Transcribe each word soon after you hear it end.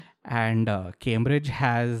and Cambridge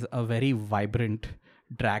has a very vibrant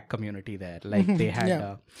drag community there. Like they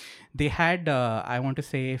had I want to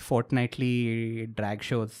say fortnightly drag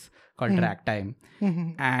shows called Drag Time,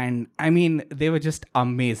 and I mean they were just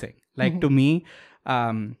amazing. Like to me,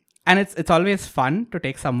 and it's always fun to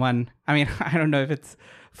take someone. I mean, I don't know if it's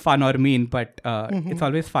fun or mean, but it's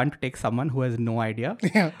always fun to take someone who has no idea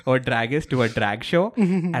what drag is to a drag show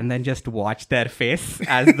and then just watch their face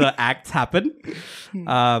as the acts happen.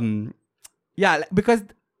 Because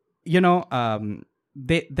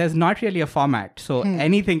there's not really a format, so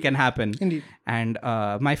anything can happen. Indeed. And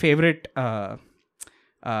my favorite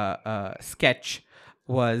sketch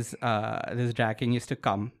was this drag king used to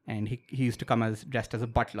come, and he used to come dressed as a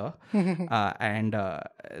butler, and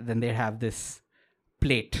then they have this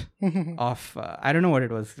plate of I don't know what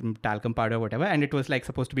it was, talcum powder or whatever, and it was like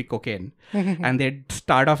supposed to be cocaine, and they'd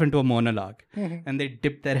start off into a monologue and they'd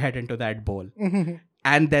dip their head into that bowl,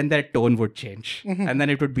 and then their tone would change, and then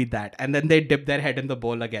it would be that, and then they'd dip their head in the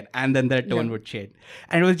bowl again, and then their tone would change,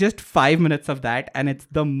 and it was just 5 minutes of that, and it's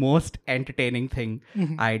the most entertaining thing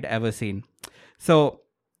I'd ever seen. So,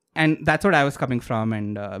 and that's what I was coming from,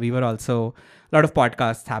 and we were also, a lot of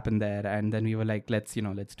podcasts happened there, and then we were like, let's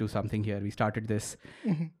do something here. We started this,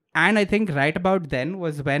 and I think right about then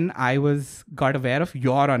was when I got aware of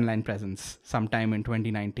your online presence sometime in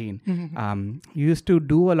 2019. You used to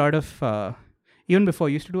do a lot of even before,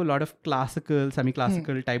 you used to do a lot of classical,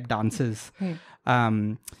 semi-classical type dances,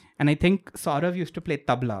 and I think Saurav used to play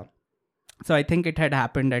tabla. So I think it had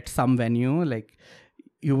happened at some venue, like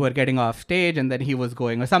you were getting off stage and then he was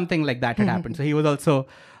going, or something like that had happened. So he was also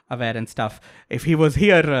aware and stuff. If he was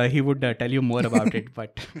here, he would tell you more about it.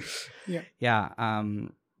 But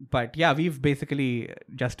but yeah, we've basically,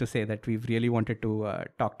 just to say that we've really wanted to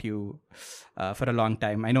talk to you for a long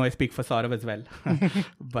time. I know I speak for Saurav as well.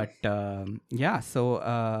 But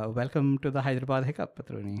so welcome to the Hyderabad Hiccup,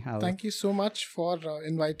 Patruni. Thank you so much for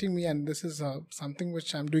inviting me. And this is something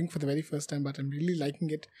which I'm doing for the very first time, but I'm really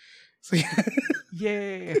liking it. So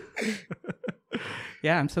Yay!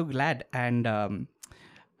 Yeah, I'm so glad. And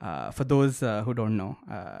for those who don't know,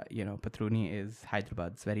 Patruni is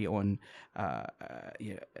Hyderabad's very own. I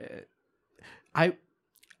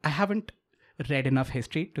haven't read enough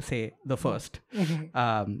history to say the first,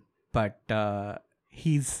 but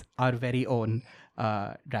he's our very own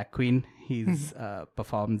drag queen. He's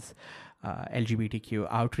performs LGBTQ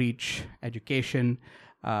outreach, education,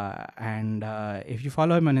 and if you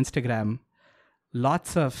follow him on Instagram,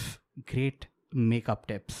 lots of great makeup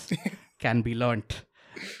tips can be learnt.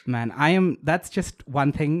 Man, that's just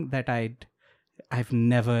one thing that I've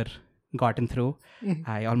never gotten through.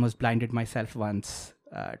 I almost blinded myself once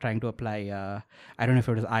trying to apply, I don't know if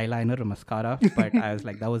it was eyeliner or mascara, but I was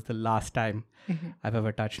like, that was the last time I've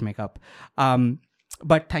ever touched makeup.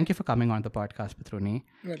 But thank you for coming on the podcast, Patruni.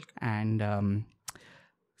 Welcome. And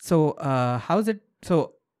so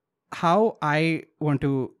how I want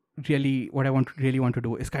to really want to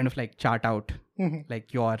do is kind of like chart out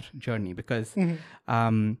like your journey, because I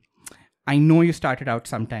know you started out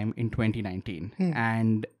sometime in 2019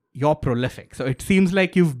 and you're prolific. So it seems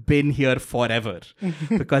like you've been here forever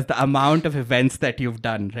because the amount of events that you've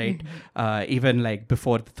done, right? Even like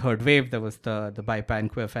before the third wave, there was the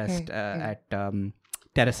Baipan Queer Fest at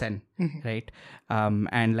Terracen, right?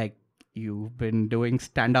 And like you've been doing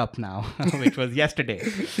stand-up now, which was yesterday.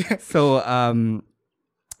 So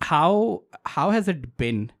how has it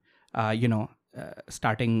been,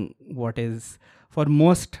 starting what is for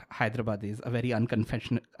most Hyderabadis a very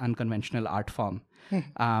unconventional art form?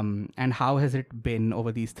 And how has it been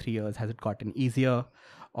over these 3 years? Has it gotten easier,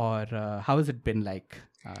 or how has it been like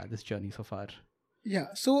this journey so far? Yeah,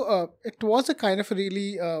 so it was a kind of a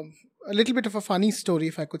really a little bit of a funny story,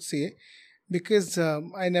 if I could say, because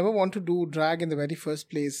I never want to do drag in the very first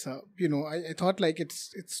place. I thought like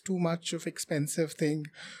it's too much of expensive thing,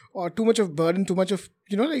 or too much of burden, too much of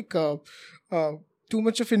too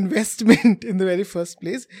much of investment in the very first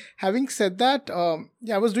place. Having said that,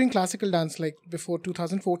 I was doing classical dance like before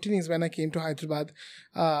 2014 is when I came to Hyderabad,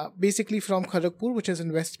 basically from Kharagpur, which is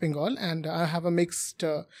in West Bengal, and I have a mixed,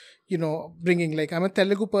 bringing, like I'm a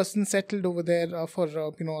Telugu person settled over there for,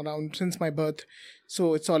 around since my birth.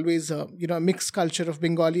 So it's always, a mixed culture of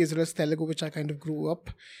Bengali as well as Telugu, which I kind of grew up.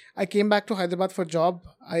 I came back to Hyderabad for a job.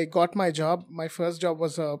 I got my job. My first job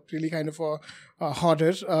was really kind of a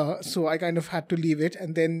horror. So I kind of had to leave it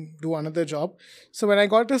and then do another job. So when I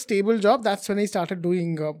got a stable job, that's when I started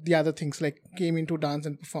doing the other things, like came into dance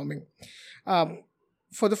and performing.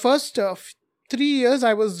 For the first 3 years,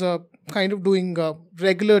 I was kind of doing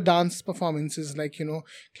regular dance performances, like,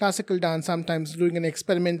 classical dance, sometimes doing an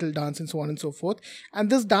experimental dance and so on and so forth. And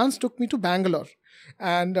this dance took me to Bangalore.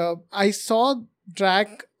 And I saw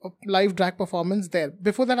live drag performance there.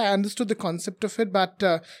 Before that, I understood the concept of it, but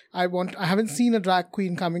I haven't seen a drag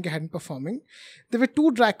queen coming ahead and performing. There were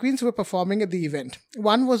 2 drag queens who were performing at the event.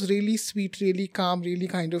 One was really sweet, really calm, really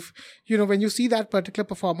kind of, when you see that particular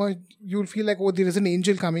performer, you'll feel like, oh, there is an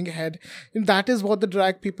angel coming ahead. And that is what the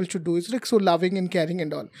drag people should do. It's like so loving and caring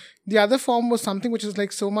and all. The other form was something which is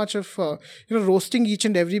like so much of, roasting each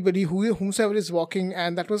and everybody, whomsoever is walking,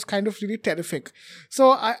 and that was kind of really terrific.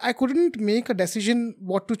 So I couldn't make a decision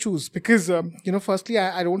what to choose, because, firstly,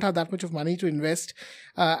 I don't have that much of money to invest,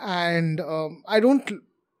 and I don't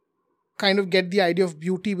kind of get the idea of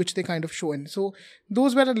beauty which they kind of show in. So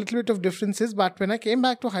those were a little bit of differences. But when I came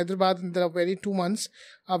back to Hyderabad in the very 2 months,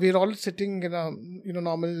 we were all sitting in a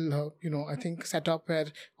normal I think setup where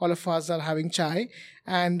all of us are having chai,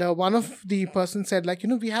 and one of the persons said, like,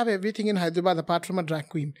 we have everything in Hyderabad apart from a drag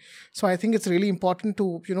queen. So I think it's really important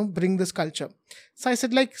to bring this culture. So I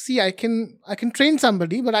said, like, see, I can train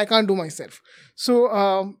somebody, but I can't do myself.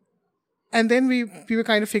 So and then we were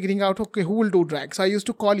kind of figuring out, okay, who will do drag? So I used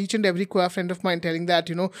to call each and every queer friend of mine telling that,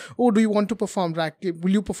 oh, do you want to perform drag?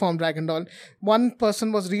 Will you perform drag and all? One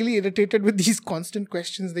person was really irritated with these constant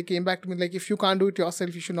questions. They came back to me like, if you can't do it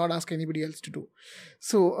yourself, you should not ask anybody else to do.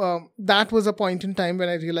 So that was a point in time when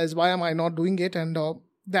I realized, why am I not doing it? And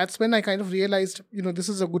that's when I kind of realized, this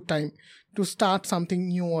is a good time to start something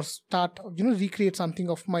new, or start, recreate something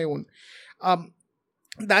of my own.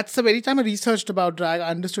 That's the very time I researched about drag. I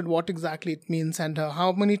understood what exactly it means, and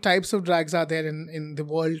how many types of drags are there in the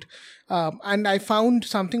world. And I found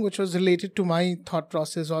something which was related to my thought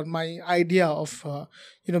process, or my idea of,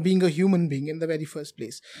 being a human being in the very first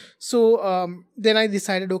place. So then I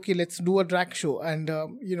decided, okay, let's do a drag show. And,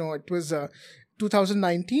 it was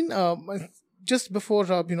 2019. Just before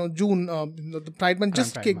June, the Pride Month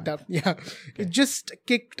just kicked up. Yeah, okay. It just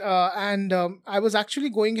kicked, and I was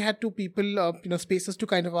actually going ahead to people, spaces to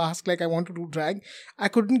kind of ask, like, I want to do drag. I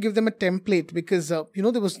couldn't give them a template because there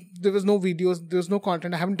was no videos, there was no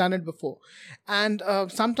content. I haven't done it before, and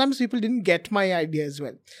sometimes people didn't get my idea as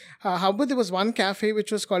well. However, there was one cafe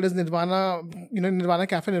which was called as Nirvana, Nirvana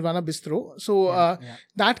Cafe, Nirvana Bistro. So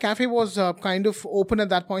that cafe was kind of open at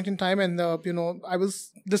that point in time, and I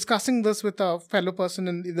was discussing this with a fellow person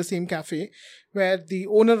in the same cafe, where the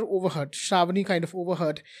owner overheard, Shravani kind of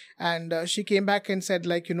overheard, and she came back and said,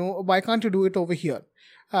 like, why can't you do it over here?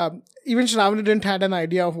 Even Shravani didn't had an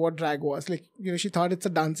idea of what drag was. Like, she thought it's a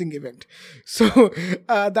dancing event. So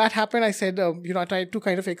that happened. I said, I tried to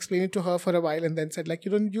kind of explain it to her for a while, and then said, like,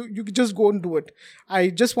 you just go and do it. I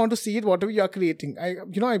just want to see it, whatever you are creating.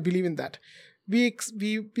 I believe in that. We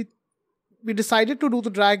decided to do the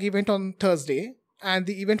drag event on Thursday, and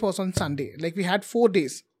the event was on Sunday. Like, we had 4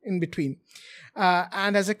 days in between.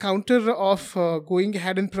 And as a counter of going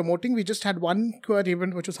ahead and promoting, we just had one queer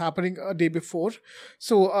event which was happening a day before.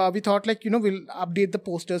 So we thought, like, we'll update the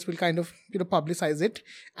posters, we'll kind of, publicize it.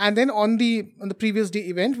 And then on the previous day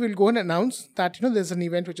event, we'll go and announce that, there's an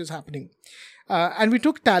event which is happening. And we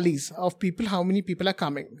took tallies of people, how many people are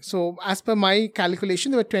coming. So as per my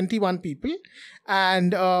calculation, there were 21 people.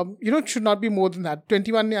 And, it should not be more than that.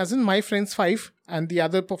 21 as in my friends 5 and the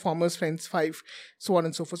other performers' friends 5, so on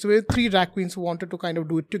and so forth. So we were 3 drag queens who wanted to kind of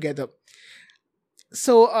do it together.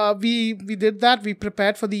 So we did that. We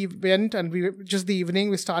prepared for the event, and just the evening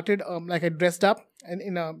we started, like, I dressed up, and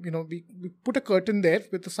we put a curtain there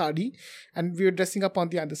with the sari, and we were dressing up on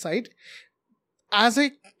the other side. As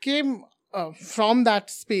I came from that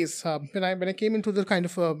space, when I came into the kind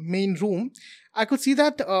of main room, I could see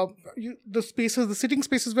that the sitting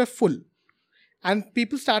spaces were full, and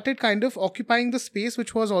people started kind of occupying the space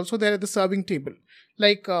which was also there at the serving table.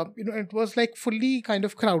 Like, it was like fully kind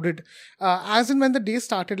of crowded. As and when the day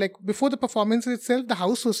started, like before the performance itself, the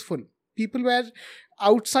house was full. People were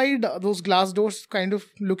outside those glass doors kind of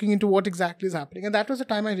looking into what exactly is happening. And that was the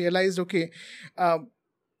time I realized, okay,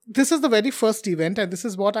 this is the very first event, and this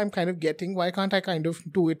is what I'm kind of getting. Why can't I kind of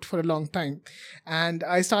do it for a long time? And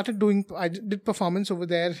I did performance over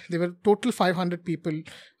there. There were total 500 people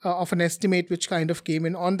of an estimate which kind of came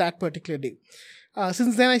in on that particular day.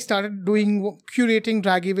 Since then, I started curating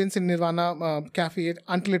drag events in Nirvana Cafe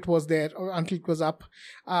until it was there, or until it was up.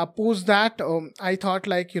 Post that, I thought,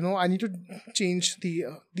 like, I need to change the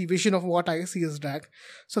vision of what I see as drag.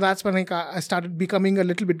 So that's when I started becoming a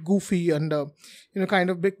little bit goofy and, kind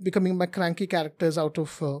of becoming my cranky characters out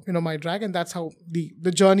of, my drag. And that's how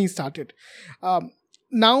the journey started.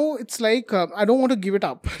 Now it's like, I don't want to give it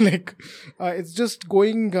up. Like, it's just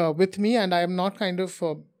going with me, and I am not kind of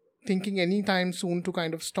thinking anytime soon to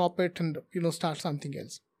kind of stop it and, start something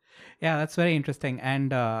else. Yeah, that's very interesting.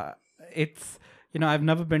 And it's, I've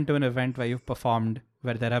never been to an event where you've performed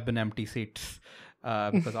where there have been empty seats.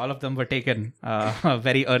 Because all of them were taken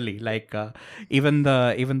very early. Like even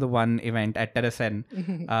the one event at Terracen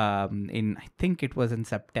in, I think it was in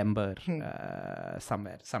September,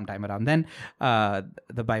 sometime around then,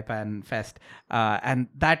 the Baipan Fest, and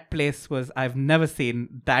that place was, I've never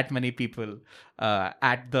seen that many people in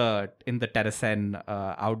the Terracen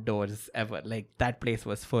outdoors ever. Like that place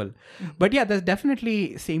was full. But yeah, there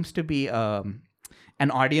definitely seems to be an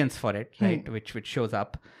audience for it, right? Which shows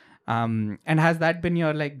up. And has that been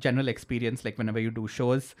your like general experience, like whenever you do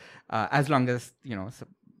shows, as long as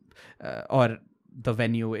or the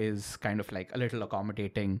venue is kind of like a little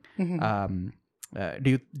accommodating?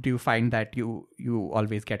 Do you find that you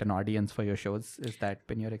always get an audience for your shows? Is that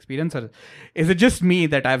been your experience, or is it just me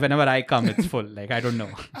that whenever I come it's full? Like I don't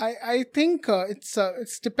know. I think it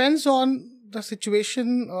depends on the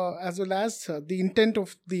situation as well as the intent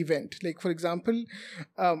of the event. Like for example,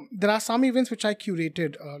 there are some events which I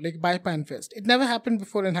curated, like Baipan Fest. It never happened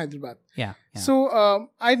before in Hyderabad. Yeah. So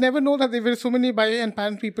I never know that there were so many Bai and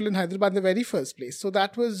Pan people in Hyderabad in the very first place. So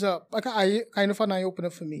that was kind of an eye opener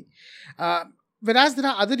for me. Whereas there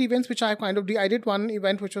are other events which I kind of did. I did one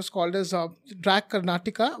event which was called as Drag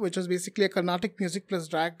Karnatica, which was basically a Carnatic music plus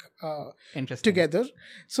drag together.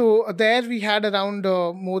 So there we had around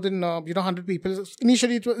more than 100 people.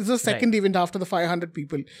 Initially it was the second event after the 500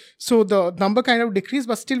 people. So the number kind of decreased,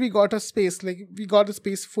 but still we got a space. Like we got the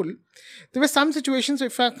space full. There were some situations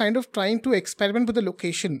if I'm kind of trying to experiment with the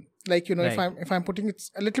location. Like, if I'm putting it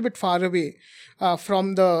a little bit far away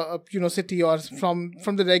from the, city, or from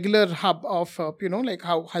the regular hub of, like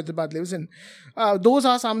how Hyderabad lives in, those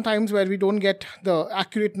are sometimes where we don't get the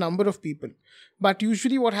accurate number of people. But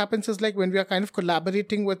usually what happens is like when we are kind of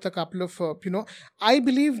collaborating with a couple of, I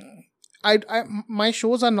believe my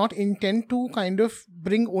shows are not intent to kind of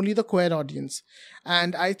bring only the queer audience.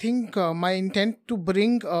 And I think my intent to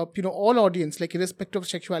bring, all audience, like irrespective of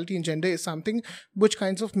sexuality and gender, is something which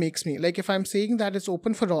kinds of makes me. Like if I'm saying that it's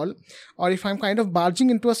open for all, or if I'm kind of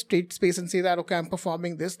barging into a straight space and say that, okay, I'm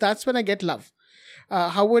performing this, that's when I get love.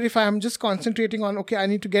 However, if I'm just concentrating on, okay, I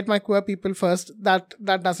need to get my queer people first, that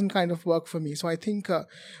doesn't kind of work for me. So I think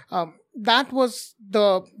that was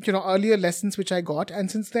the earlier lessons which I got,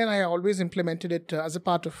 and since then I always implemented it as a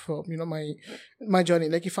part of my journey.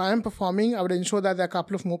 Like if I am performing, I would ensure that there are a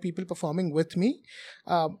couple of more people performing with me,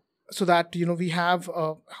 so that we have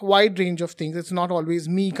a wide range of things. It's not always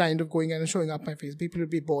me kind of going and showing up my face. People will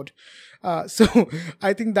be bored. So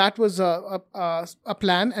I think that was a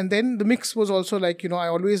plan. And then the mix was also like I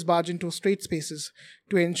always barge into straight spaces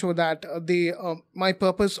to ensure that my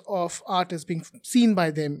purpose of art is being seen by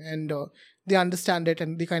them, and they understand it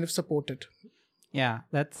and they kind of support it. Yeah,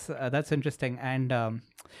 that's interesting. And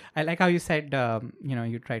I like how you said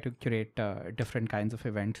you try to curate different kinds of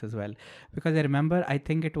events as well, because I remember, I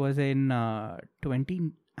think it was in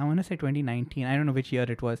 2019, I don't know which year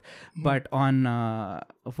it was, but on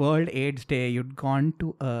World AIDS Day you'd gone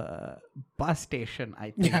to a bus station,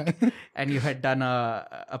 I think, and you had done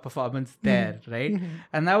a performance there, right?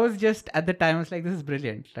 And that was just, at the time I was like, this is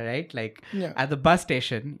brilliant, right? Like at the bus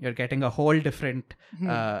station you're getting a whole different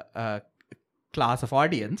class of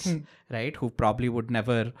audience, right, who probably would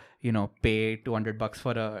never pay $200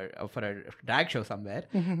 for a drag show somewhere,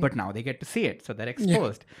 but now they get to see it, so they're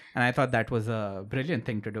exposed. And I thought that was a brilliant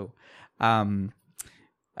thing to do. And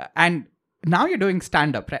now you're doing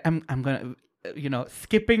stand-up, right? I'm gonna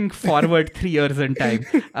skipping forward 3 years in time.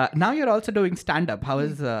 Now you're also doing stand-up. How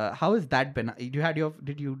has that been? Did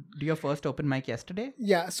you do your first open mic yesterday?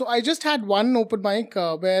 Yeah, so I just had one open mic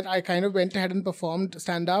where I kind of went ahead and performed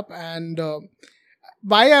stand-up. And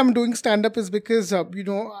why I'm doing stand-up is because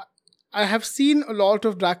I have seen a lot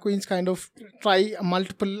of drag queens kind of try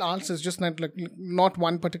multiple answers, just not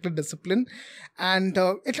one particular discipline, and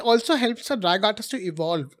it also helps a drag artist to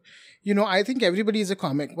evolve. I think everybody is a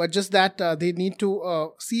comic, but just that they need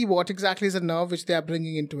to see what exactly is the nerve which they are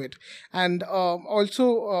bringing into it. And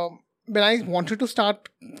also, when I wanted to start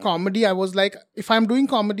comedy, I was like, if I'm doing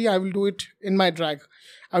comedy, I will do it in my drag.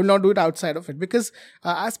 I will not do it outside of it, because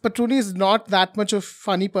as Patruni is not that much of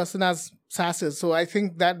funny person as Sass is. So I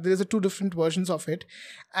think that there's two different versions of it.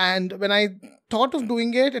 And when I thought of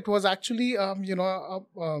doing it, it was actually, there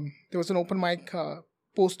was an open mic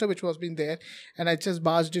poster which was being there, and I just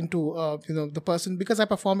barged into the person, because I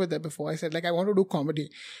performed with them before. I said, like, I want to do comedy.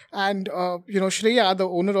 And Shreya, the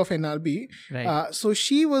owner of NRB, right. So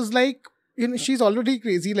she was like, she's already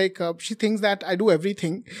crazy. Like, she thinks that I do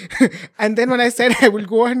everything. And then when I said I will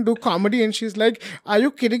go and do comedy, and she's like, are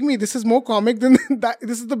you kidding me? This is more comic than that.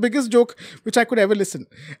 This is the biggest joke which I could ever listen.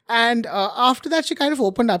 And after that, she kind of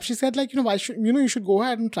opened up. She said, like, why should, you should go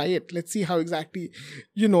ahead and try it. Let's see how exactly,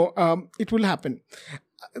 it will happen.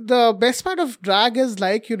 The best part of drag is,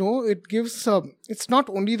 like, it gives, it's not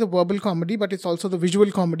only the verbal comedy, but it's also the visual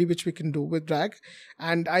comedy which we can do with drag.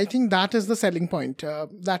 And I think that is the selling point.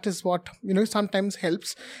 That is what, sometimes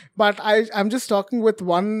helps. But I'm just talking with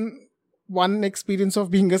one experience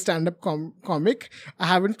of being a stand-up comic. I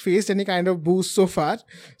haven't faced any kind of boost so far.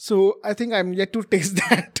 So I think I'm yet to taste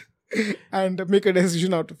that and make a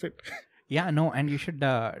decision out of it. Yeah, no, and you should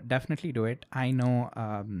definitely do it. I know...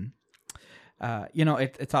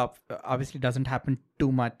 it's obviously doesn't happen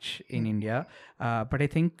too much in India, but I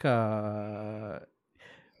think,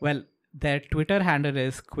 their Twitter handle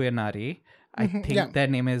is Queer Nari. I think their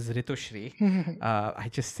name is Ritushri. I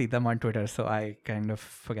just see them on Twitter, so I kind of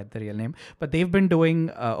forget the real name. But they've been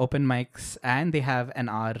doing open mics, and they have an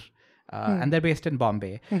hour, and they're based in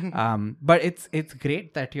Bombay. But it's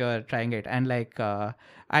great that you're trying it, and like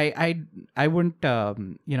I wouldn't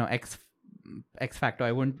X Factor.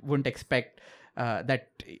 I wouldn't expect that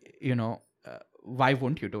why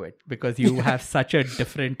won't you do it? Because you have such a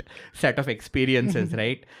different set of experiences,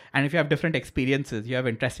 right? And if you have different experiences, you have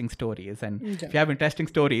interesting stories, and if you have interesting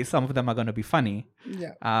stories, some of them are going to be funny.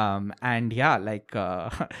 And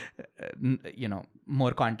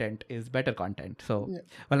more content is better content. So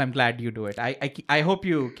well, I'm glad you do it. I hope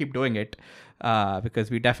you keep doing it, because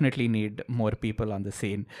we definitely need more people on the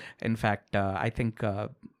scene. In fact, I think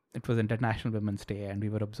it was International Women's Day, and we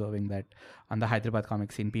were observing that on the Hyderabad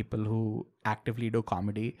comic scene, people who actively do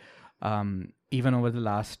comedy, even over the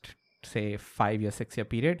last, say, 5-year, 6-year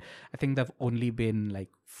period, I think there've only been like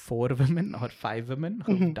 4 women or 5 women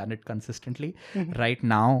who've done it consistently. Right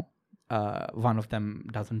now, one of them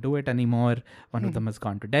doesn't do it anymore. One of them has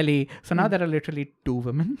gone to Delhi. So now there are literally 2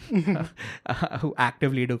 women who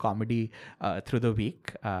actively do comedy through the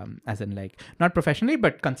week, as in, like, not professionally,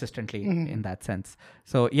 but consistently in that sense.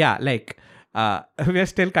 So yeah, like, we are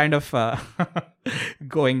still kind of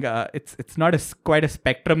going, it's not quite a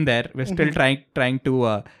spectrum there. We're still trying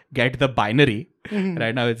to get the binary.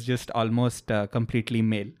 Right now it's just almost completely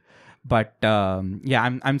male. But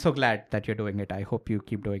I'm so glad that you're doing it. I hope you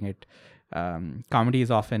keep doing it. Comedy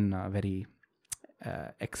is often very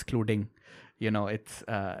excluding. It's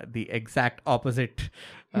the exact opposite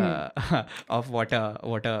of what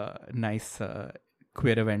a nice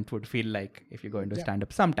queer event would feel like if you go into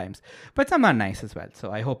stand-up sometimes. But some are nice as well. So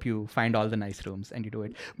I hope you find all the nice rooms and you do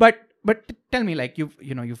it. But tell me, like, you've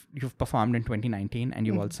performed in 2019, and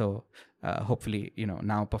you've also hopefully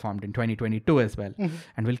now performed in 2022 as well,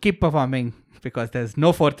 and will keep performing because there's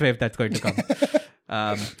no 4th wave that's going to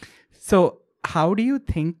come. So how do you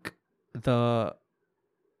think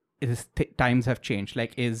times have changed?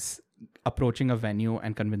 Like, is approaching a venue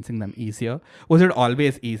and convincing them easier? Was it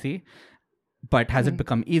always easy? But has it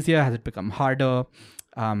become easier? Has it become harder?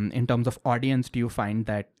 In terms of audience, do you find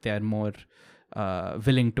that they're more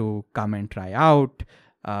willing to come and try out?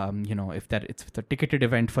 If it's a ticketed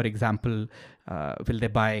event, for example, are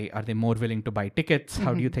they more willing to buy tickets?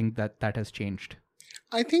 How do you think that has changed?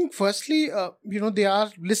 I think firstly, they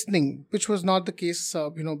are listening, which was not the case,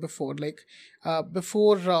 before. Like,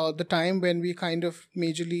 before the time when we kind of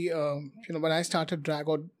majorly, when I started drag,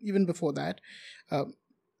 or even before that,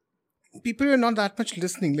 people are not that much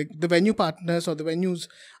listening. Like, the venue partners or the venues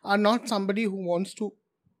are not somebody who wants to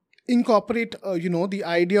incorporate the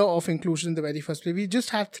idea of inclusion in the very first place. We just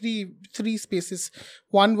had three spaces.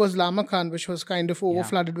 One was Lama Khan, which was kind of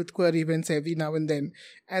overflooded with queer events every now and then.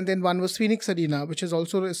 And then one was Phoenix Arena, which is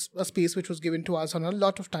also a space which was given to us on a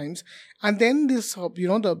lot of times. And then this,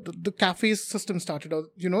 the cafes system started.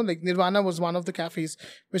 Like Nirvana was one of the cafes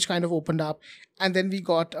which kind of opened up. And then we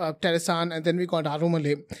got Terrasan, and then we got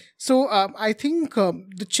Aromale. So I think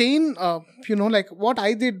the chain, like what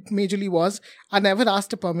I did majorly was I never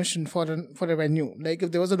asked a permission for a venue. Like,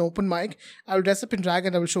 if there was an open mic, I will dress up in drag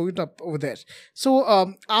and I will show it up over there.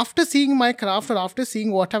 So after seeing my craft, or after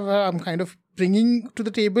seeing whatever I'm kind of bringing to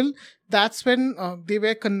the table, that's when they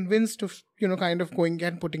were convinced of kind of going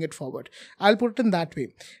and putting it forward. I'll put it in that way.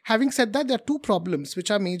 Having said that, there are 2 problems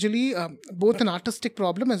which are majorly both an artistic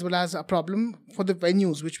problem as well as a problem for the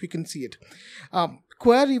venues, which we can see it.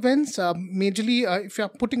 Queer events, majorly, if you're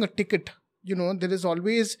putting a ticket there is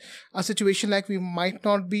always a situation like we might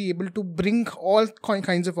not be able to bring all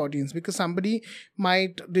kinds of audience, because somebody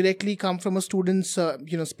might directly come from a student's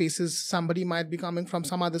spaces, somebody might be coming from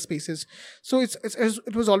some other spaces. So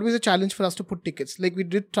it was always a challenge for us to put tickets. Like, we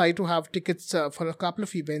did try to have tickets for a couple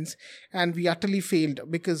of events, and we utterly failed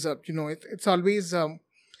because it's always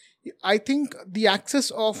I think the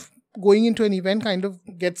access of going into an event kind of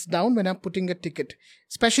gets down when I'm putting a ticket,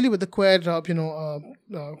 especially with the queer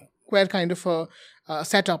queer kind of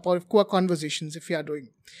setup or queer conversations if we are doing.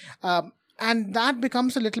 And that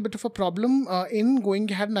becomes a little bit of a problem in going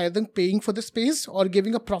ahead and either paying for the space or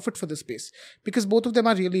giving a profit for the space, because both of them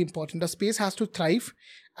are really important. The space has to thrive,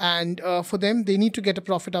 and for them, they need to get a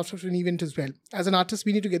profit out of an event as well. As an artist,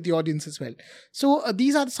 we need to get the audience as well. So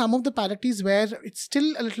these are some of the parities where it's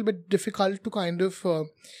still a little bit difficult to kind of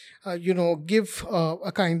give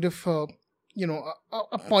a kind of a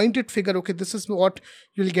pointed figure. Okay, this is what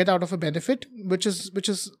you'll get out of a benefit, which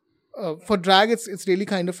is for drag, it's really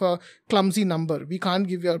kind of a clumsy number. We can't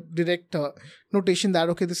give you a direct notation that,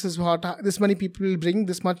 okay, this is what this many people will bring,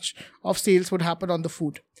 this much of sales would happen on the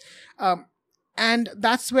food. And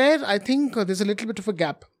that's where I think there's a little bit of a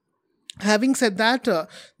gap. Having said that,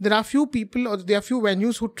 there are few people, or there are few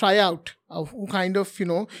venues who try out, who kind of,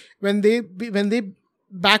 when they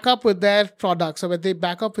back up with their products, or when they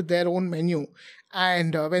back up with their own menu,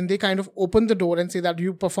 and when they kind of open the door and say that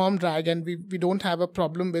you perform drag and we don't have a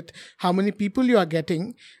problem with how many people you are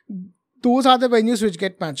getting, those are the venues which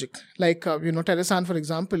get magic. Like, Terrasan, for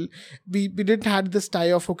example, we didn't have this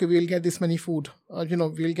tie of, okay, we'll get this many food,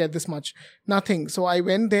 we'll get this much. Nothing. So I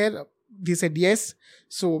went there. They said yes.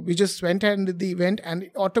 So we just went and did the event,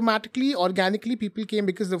 and organically, people came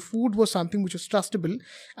because the food was something which was trustable,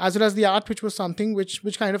 as well as the art, which was something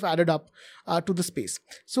which kind of added up to the space.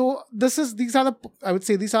 So these are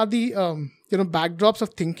the backdrops of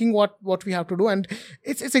thinking what we have to do, and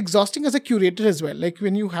it's exhausting as a curator as well. Like,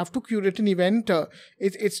 when you have to curate an event,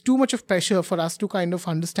 it's too much of pressure for us to kind of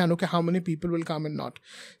understand, okay, how many people will come and not.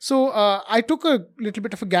 So I took a little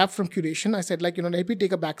bit of a gap from curation. I said, let me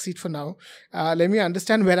take a backseat for now. Let me understand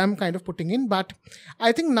where I'm kind of putting in. But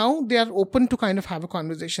I think now they are open to kind of have a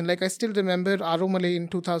conversation. Like, I still remember Aro Malay in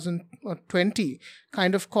 2020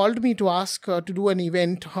 kind of called me to ask to do an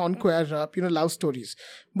event on queer love stories,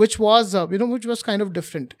 which was kind of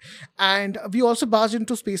different. And we also barged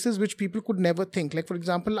into spaces which people could never think. Like, for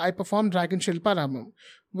example, I performed drag in Shilpa Ramam,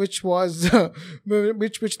 which was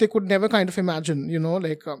which they could never kind of imagine.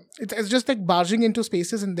 It's just like barging into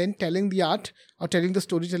spaces and then telling the art or telling the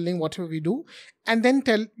storytelling, whatever we do, and then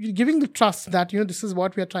giving the trust that this is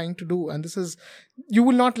what we are trying to do, and this is, you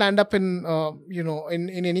will not land up in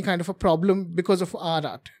in any kind of a problem because of our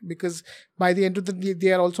art, because by the end of the day,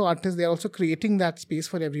 they are also artists, they are also creating that space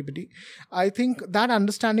for everybody. I think that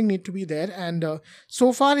understanding need to be there, and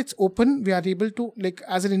so far it's open. We are able to, like,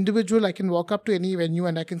 as an individual, I can walk up to any venue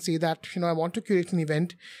and I can say that I want to curate an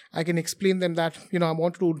event. I can explain them that I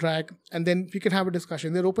want to do drag, and then we can have a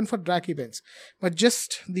discussion. They're open for drag events, but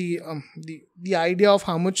just the idea of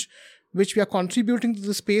how much which we are contributing to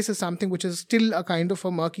the space is something which is still a kind of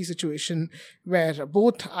a murky situation, where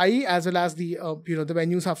both I as well as the the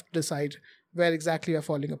venues have to decide where exactly we are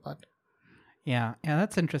falling apart. Yeah,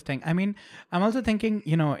 that's interesting. I mean, I'm also thinking,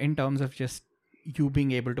 in terms of just you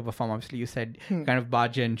being able to perform. Obviously, you said kind of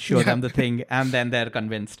barge in, show them the thing, and then they're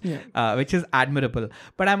convinced, which is admirable.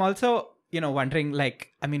 But I'm also, wondering,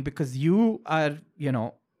 like, I mean, because you are,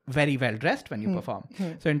 very well dressed when you perform.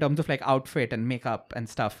 So in terms of like outfit and makeup and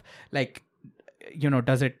stuff, like,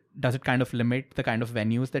 does it kind of limit the kind of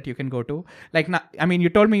venues that you can go to? Like, I mean, you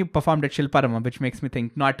told me you performed at Shilpa Ramam, which makes me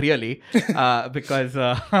think not really, because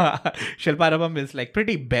Shilpa Ramam is like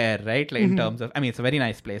pretty bare, right? Like in terms of, I mean, it's a very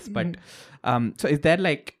nice place, but so are there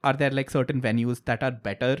like certain venues that are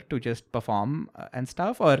better to just perform and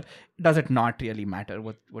stuff, or does it not really matter?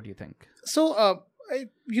 What do you think? So,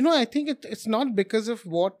 I think it's not because of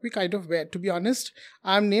what we kind of wear. To be honest,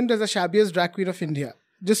 I'm named as the shabbiest drag queen of India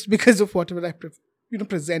just because of whatever I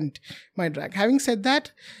present my drag. Having said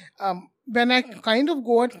that, when I kind of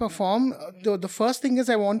go and perform, the first thing is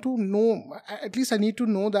I want to know, at least I need to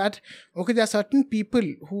know that, okay, there are certain people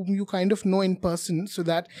whom you kind of know in person, so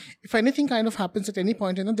that if anything kind of happens at any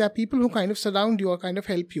point, there are people who kind of surround you or kind of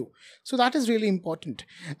help you. So that is really important.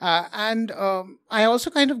 And I also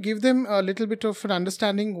kind of give them a little bit of an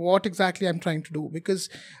understanding what exactly I'm trying to do, because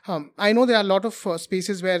I know there are a lot of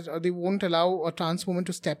spaces where they won't allow a trans woman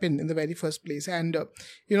to step in the very first place and,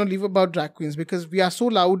 leave about drag queens, because we are so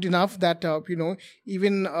loud enough that that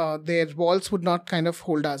even their walls would not kind of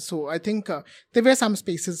hold us. So I think there were some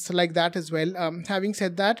spaces like that as well. Having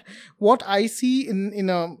said that, what I see in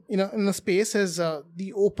a space is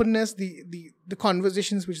the openness, the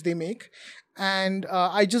conversations which they make. And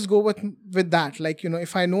I just go with that. Like,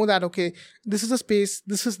 if I know that, okay, this is a space,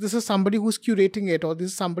 this is somebody who's curating it, or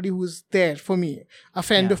this is somebody who's there for me, a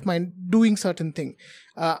friend of mine doing certain thing,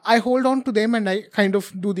 I hold on to them and I kind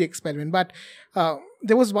of do the experiment. But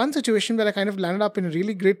there was one situation where I kind of landed up in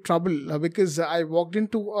really great trouble because I walked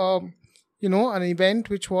into an event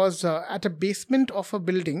which was at a basement of a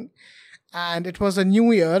building. And it was a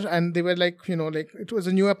new year, and they were like it was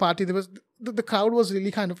a new year party. There was the crowd was really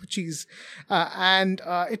kind of a cheese, and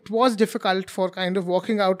it was difficult for kind of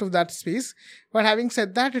walking out of that space. But having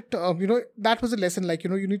said that, it that was a lesson. Like,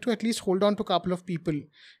 you need to at least hold on to a couple of people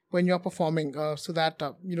when you're performing, so that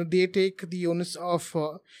they take the onus of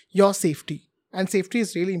your safety. And safety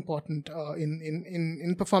is really important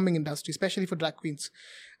in performing industry, especially for drag queens.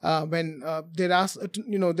 When there are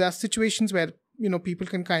situations where people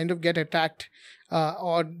can kind of get attacked,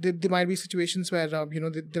 or there might be situations where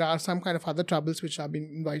there are some kind of other troubles which have been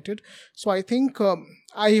invited. So I think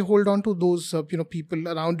I hold on to those people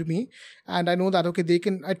around me, and I know that, okay,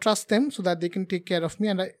 I trust them so that they can take care of me,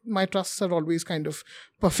 and my trusts are always kind of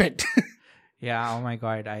perfect. Yeah, oh my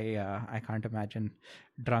God, I can't imagine.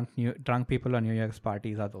 Drunk people on New Year's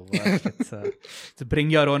parties are the worst. It's bring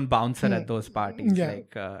your own bouncer at those parties. Yeah.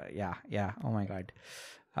 Like, yeah. Oh my God.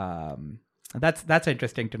 That's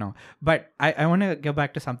interesting to know. But I want to go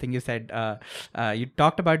back to something you said. You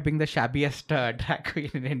talked about being the shabbiest drag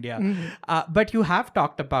queen in India. Mm-hmm. But you have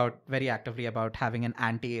talked about very actively about having an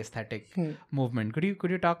anti-aesthetic movement. Could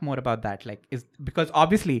you talk more about that? Like, because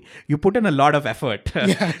obviously you put in a lot of effort,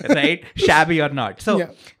 right? Shabby or not. So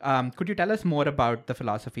could you tell us more about the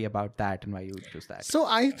philosophy about that and why you choose that? So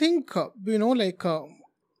I think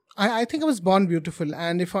I think I was born beautiful,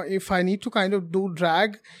 and if I need to kind of do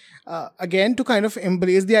drag again to kind of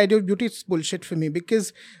embrace the idea of beauty, it's bullshit for me,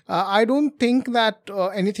 because I don't think that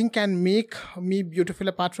anything can make me beautiful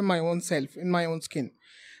apart from my own self, in my own skin.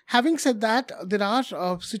 Having said that, there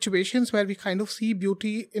are situations where we kind of see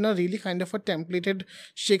beauty in a really kind of a templated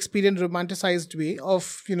Shakespearean romanticized way of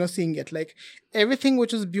seeing it. Like, everything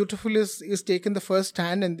which is beautiful is taken the first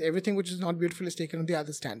stand, and everything which is not beautiful is taken on the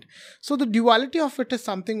other stand. So the duality of it is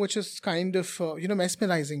something which is kind of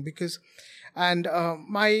mesmerizing, because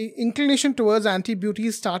my inclination towards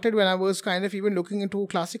anti-beauty started when I was kind of even looking into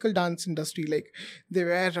classical dance industry. Like, they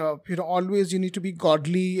were always, you need to be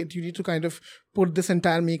godly, and you need to kind of put this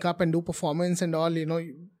entire makeup and do performance and all.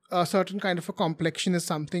 A certain kind of a complexion is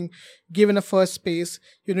something given a first space.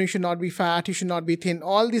 You should not be fat, you should not be thin.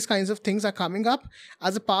 All these kinds of things are coming up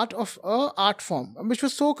as a part of a art form, which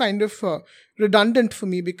was so kind of redundant for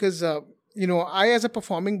me, because I as a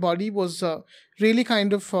performing body was really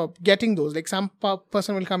kind of getting those. Like, some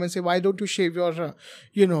person will come and say, why don't you shave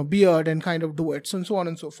your beard and kind of do it, so on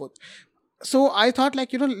and so forth. So I thought, like,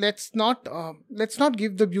 let's not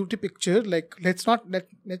give the beauty picture. Like, let's not let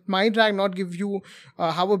my drag not give you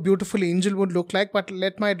how a beautiful angel would look like, but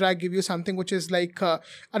let my drag give you something which is like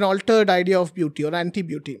an altered idea of beauty, or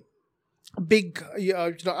anti-beauty. Big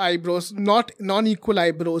eyebrows, not non-equal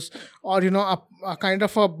eyebrows, or a kind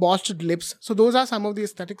of a botched lips. So those are some of the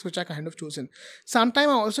aesthetics which I kind of chosen. Sometimes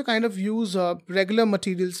I also kind of use regular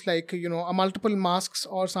materials, like a multiple masks,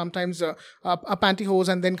 or sometimes a pantyhose,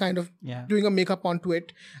 and then kind of doing a makeup onto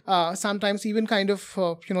it. Sometimes even kind of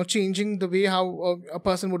changing the way how a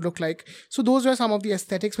person would look like. So those were some of the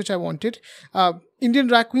aesthetics which I wanted. Indian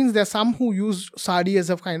drag queens, there are some who use sari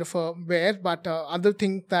as a kind of a wear, but other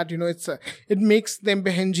think that it makes them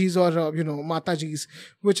behenjis or matajis,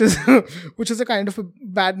 which is a kind of a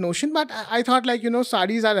bad notion. But I thought, like,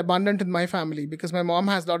 saris are abundant in my family, because my mom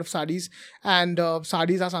has a lot of saris, and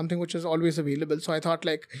saris are something which is always available. So I thought,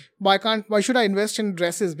 like, why should I invest in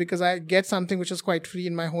dresses, because I get something which is quite free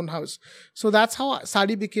in my own house. So that's how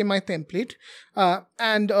sari became my template.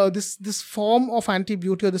 And this form of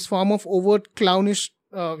anti-beauty, or this form of overt clownish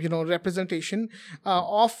representation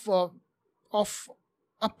of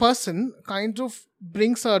a person kind of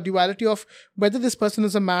brings a duality of whether this person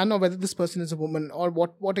is a man or whether this person is a woman, or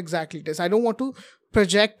what exactly it is. I don't want to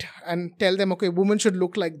project and tell them, okay, women should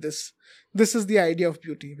look like this. This is the idea of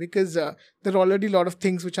beauty, because there are already a lot of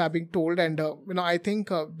things which are being told, and I think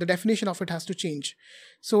the definition of it has to change.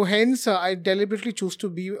 So hence I deliberately choose to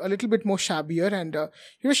be a little bit more shabbier, and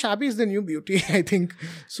shabby is the new beauty, I think.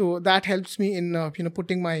 So that helps me in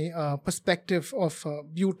putting my perspective of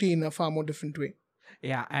beauty in a far more different way.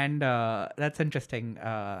 Yeah, and that's interesting.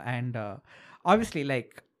 And obviously,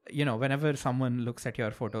 like, whenever someone looks at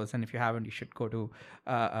your photos, and if you haven't, you should go to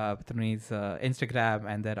Trunni's Instagram,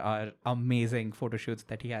 and there are amazing photo shoots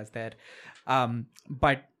that he has there.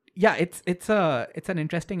 But yeah, it's an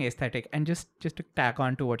interesting aesthetic. And just to tack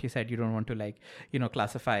on to what you said, you don't want to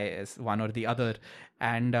classify as one or the other.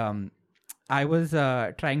 And I was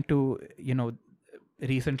trying to,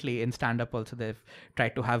 recently in stand-up also, they've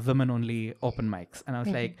tried to have women-only open mics. And I was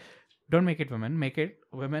like, don't make it women, make it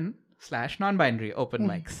women/non-binary open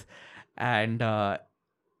mics. And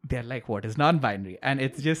they're like, what is non-binary? And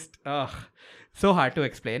it's just so hard to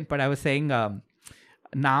explain. But I was saying,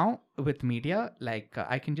 now with media,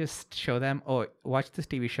 I can just show them, oh, watch this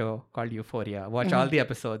TV show called Euphoria, watch all the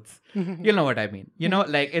episodes. You'll know what I mean.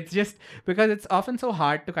 It's just because it's often so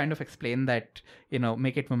hard to kind of explain that,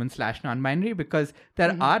 make it women/non-binary, because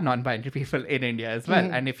there are non-binary people in India as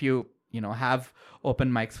well. And if you have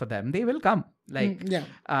open mics for them, they will come.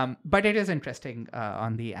 But it is interesting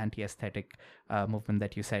on the anti-aesthetic movement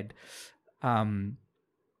that you said.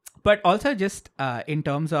 But also just in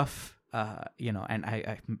terms of, and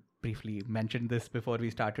I briefly mentioned this before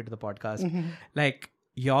we started the podcast,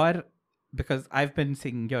 because I've been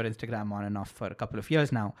seeing your Instagram on and off for a couple of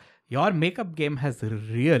years now, your makeup game has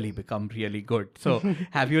really become really good. So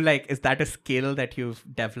have you is that a skill that you've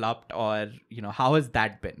developed, or, how has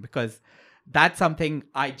that been? Because that's something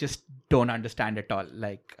I just don't understand at all.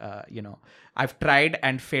 I've tried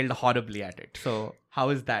and failed horribly at it. So how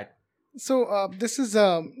is that? So this is,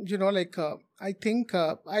 I think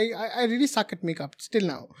I really suck at makeup still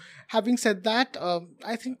now. Having said that,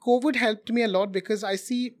 I think COVID helped me a lot, because I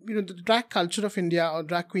see, the drag culture of India, or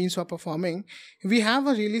drag queens who are performing, we have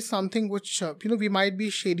a really something which, we might be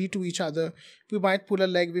shady to each other. We might pull a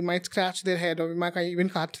leg, we might scratch their head, or we might even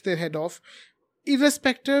cut their head off.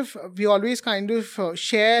 Irrespective, we always kind of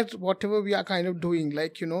share whatever we are kind of doing.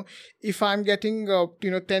 If I'm getting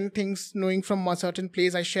 10 things knowing from a certain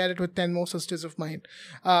place, I share it with 10 more sisters of mine.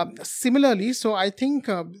 Similarly, so I think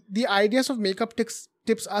the ideas of makeup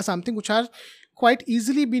tips are something which are quite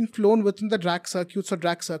easily been flown within the drag circuits or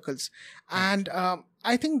drag circles. And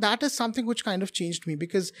I think that is something which kind of changed me,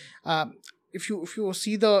 because if you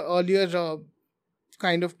see the earlier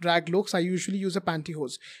kind of drag looks, I usually use a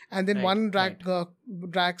pantyhose. And then one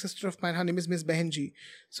drag sister of mine, her name is Miss Behenji.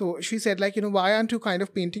 So she said, why aren't you kind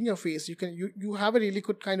of painting your face? You have a really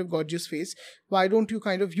good kind of gorgeous face. Why don't you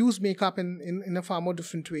kind of use makeup in a far more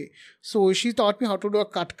different way? So she taught me how to do a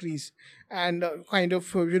cut crease, and kind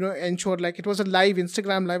of, ensured, it was a live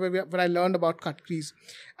Instagram live where I learned about cut crease.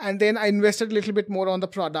 And then I invested a little bit more on the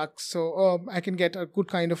products, so I can get a good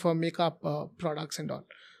kind of makeup products and all.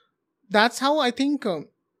 That's how I think I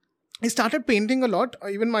started painting a lot.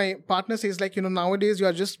 Even my partner says, nowadays you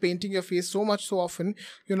are just painting your face so often.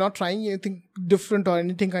 You're not trying anything different or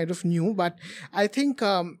anything kind of new. But I think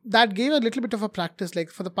that gave a little bit of a practice.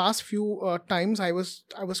 For the past few times, I was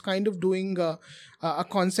kind of doing a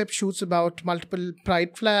concept shoots about multiple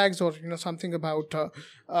pride flags, or something about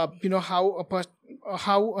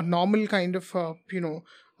how a normal kind of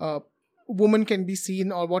woman can be seen,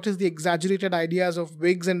 or what is the exaggerated ideas of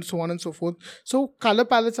wigs and so on and so forth. So color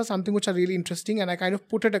palettes are something which are really interesting, and I kind of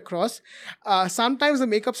put it across. Sometimes the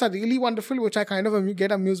makeups are really wonderful, which I kind of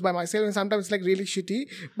get amused by myself, and sometimes it's really shitty,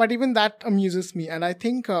 but even that amuses me. And I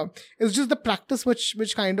think it's just the practice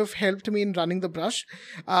which kind of helped me in running the brush.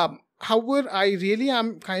 However, I really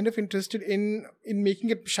am kind of interested in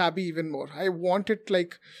making it shabby even more. I want it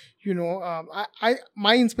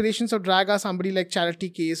my inspirations of drag are somebody like Charity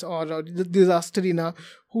Case or Disasterina,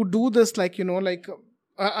 who do this a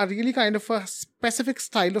really kind of a specific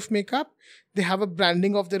style of makeup. They have a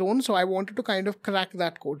branding of their own, so I wanted to kind of crack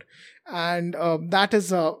that code, and that is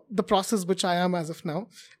the process which I am as of now.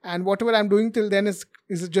 And whatever I'm doing till then is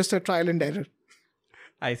just a trial and error.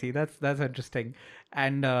 I see. That's interesting.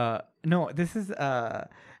 And no, this is.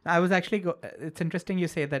 I was actually. It's interesting you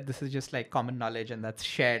say that this is just common knowledge and that's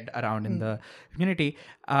shared around in the community.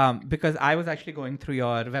 Because I was actually going through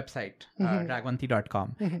your website,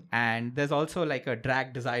 dragvanti.com, and there's also a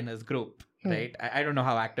drag designers group, right? I don't know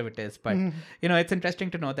how active it is, but it's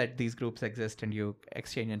interesting to know that these groups exist and you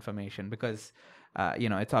exchange information, because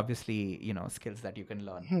it's obviously skills that you can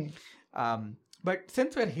learn. But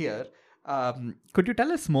since we're here. Could you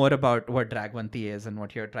tell us more about what Dragvanti is and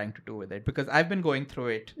what you're trying to do with it? Because I've been going through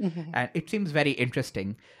it and it seems very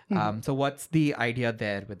interesting. So what's the idea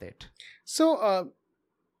there with it? So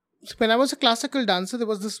so when I was a classical dancer, there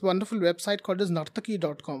was this wonderful website called as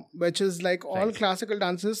nartaki.com, which is like all Right. classical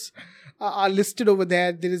dances are listed over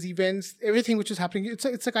there. There is events, everything which is happening.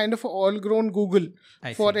 It's a kind of all-grown Google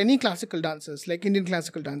I for see. any classical dancers, like Indian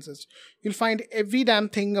classical dancers. You'll find every damn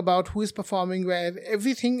thing about who is performing where,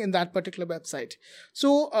 everything in that particular website.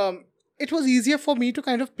 So it was easier for me to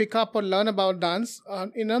kind of pick up or learn about dance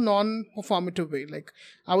in a non-performative way. Like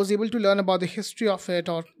I was able to learn about the history of it,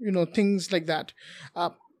 or things like that.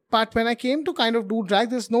 But when I came to kind of do drag,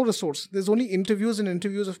 there's no resource. There's only interviews and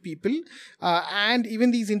interviews of people. And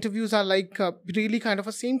even these interviews are like really kind of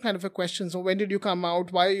a same kind of a question. So when did you come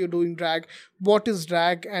out? Why are you doing drag? What is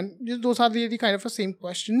drag? And those are really kind of the same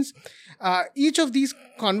questions. Each of these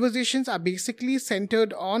conversations are basically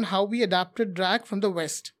centered on how we adapted drag from the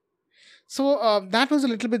West. So that was a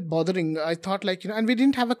little bit bothering. I thought and we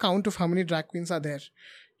didn't have a count of how many drag queens are there,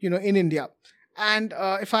 in India. And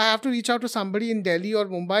if I have to reach out to somebody in Delhi or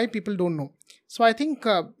Mumbai, people don't know. So I think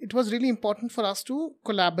it was really important for us to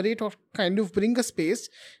collaborate or kind of bring a space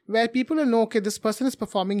where people will know, okay, this person is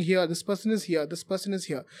performing here, this person is here, this person is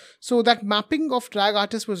here. So that mapping of drag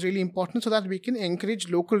artists was really important so that we can encourage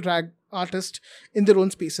local drag artists in their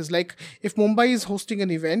own spaces. Like if Mumbai is hosting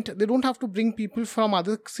an event, they don't have to bring people from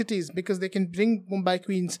other cities because they can bring Mumbai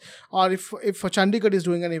queens. Or if Chandigarh is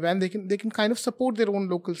doing an event, they can kind of support their own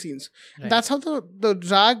local scenes. Right. That's how the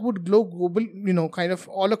drag would grow global, kind of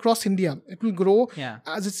all across India. It will grow Yeah.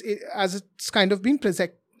 as it's kind of been projected.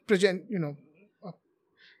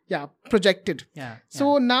 Yeah.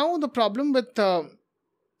 So now the problem with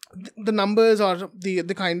the numbers or the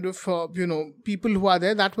kind of people who are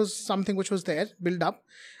there, that was something which was there build up,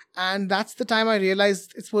 and that's the time I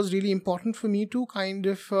realized it was really important for me to kind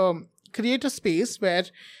of create a space where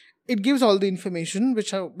it gives all the information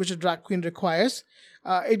which a drag queen requires.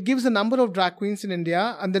 It gives the number of drag queens in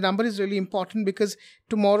India, and the number is really important because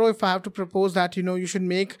tomorrow if I have to propose that you should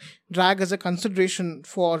make drag as a consideration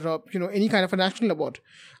for any kind of a national award,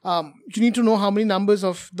 you need to know how many numbers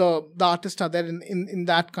of the artists are there in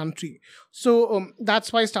that country. So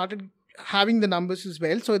that's why I started having the numbers as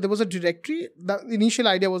well. So there was a directory. The initial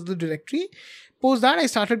idea was the directory. Post that, I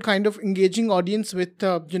started kind of engaging audience with,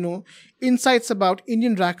 insights about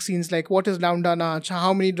Indian drag scenes, like what is Launda Nach,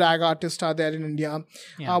 how many drag artists are there in India,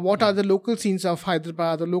 what are the local scenes of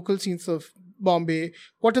Hyderabad, the local scenes of Bombay,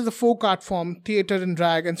 what is the folk art form, theatre and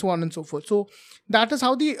drag, and so on and so forth. So that is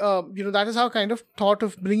how that is how I kind of thought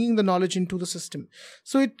of bringing the knowledge into the system.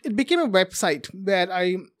 So it became a website where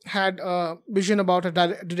I had a vision about a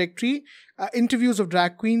directory, interviews of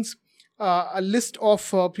drag queens, a list of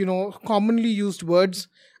commonly used words,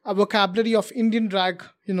 a vocabulary of Indian drag,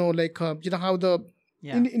 how the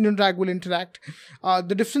Indian drag will interact,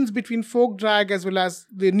 the difference between folk drag as well as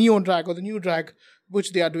the neo drag or the new drag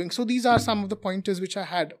which they are doing. So these are some of the pointers which I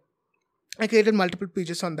had. I created multiple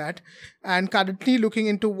pages on that, and currently looking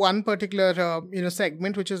into one particular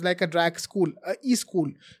segment which is like a drag school, e-school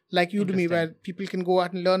like Udemy, where people can go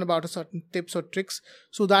out and learn about a certain tips or tricks.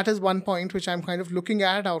 So that is one point which I'm kind of looking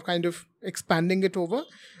at or kind of expanding it over.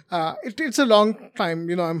 It's a long time,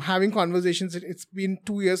 I'm having conversations. It's been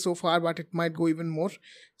 2 years so far, but it might go even more.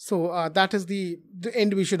 So that is the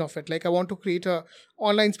end vision of it. Like I want to create a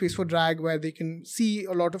online space for drag where they can see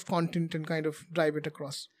a lot of content and kind of drive it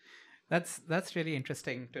across. That's really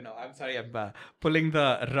interesting to know. I'm sorry, I'm pulling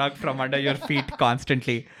the rug from under your feet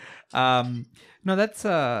constantly. No, that's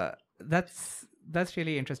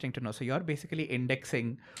really interesting to know. So you're basically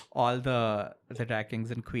indexing all the drag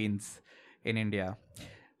kings and queens in India.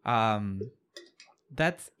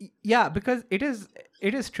 Because it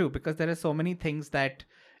is true, because there are so many things that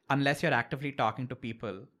unless you're actively talking to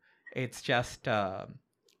people, it's just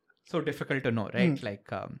so difficult to know, right? Like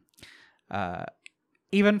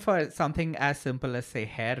even for something as simple as, say,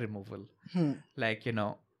 hair removal, like,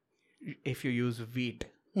 if you use wheat,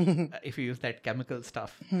 if you use that chemical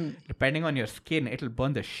stuff, depending on your skin, it'll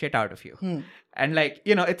burn the shit out of you. And like,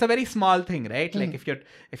 it's a very small thing, right? Like if you're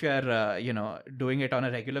doing it on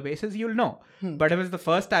a regular basis, you'll know. But if it's the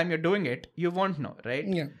first time you're doing it, you won't know, right?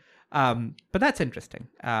 Yeah. But that's interesting.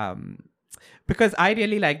 Because I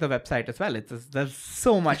really like the website as well. There's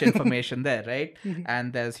so much information there, right?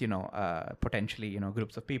 And there's potentially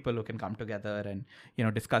groups of people who can come together and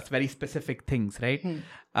discuss very specific things, right?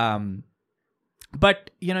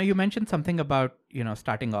 But you mentioned something about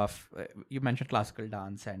starting off. You mentioned classical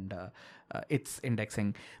dance and its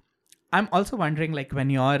indexing. I'm also wondering, like, when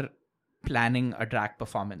you're planning a drag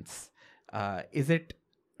performance,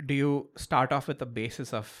 do you start off with a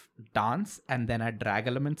basis of dance and then add drag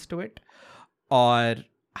elements to it? Or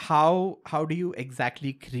how do you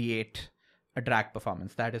exactly create a drag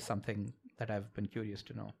performance? That is something that I've been curious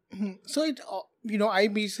to know. So I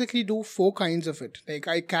basically do 4 kinds of it. Like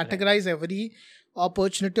I categorize every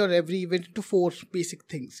opportunity or every event into 4 basic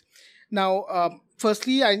things. Now,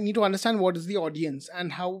 firstly, I need to understand what is the audience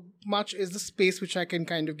and how much is the space which I can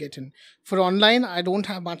kind of get in. For online, I don't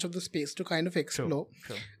have much of the space to kind of explore.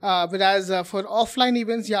 True. Whereas for offline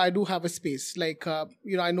events, I do have a space. Like,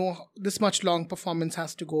 I know this much long performance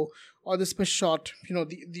has to go or this much short,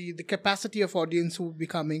 the capacity of audience who will be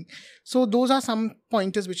coming. So those are some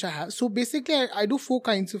pointers which I have. So basically, I do 4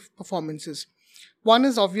 kinds of performances. One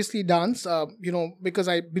is obviously dance, because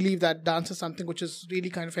I believe that dance is something which is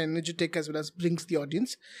really kind of energetic as well as brings the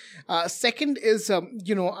audience. Second is,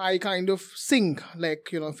 I kind of sing, like,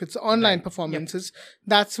 if it's online performances,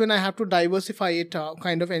 that's when I have to diversify it,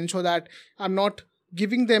 kind of ensure that I'm not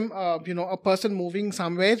giving them, a person moving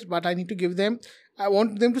somewhere, but I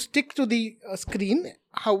want them to stick to the screen.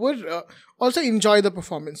 However, also enjoy the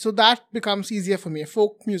performance. So that becomes easier for me.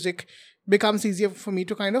 Folk music becomes easier for me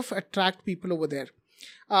to kind of attract people over there.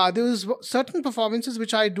 There's certain performances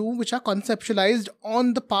which I do which are conceptualized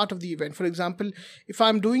on the part of the event. For example, if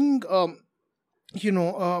I'm doing an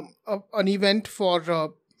event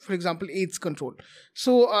for example, AIDS control,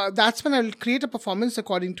 so that's when I'll create a performance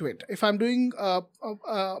according to it. If I'm doing a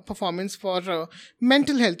performance for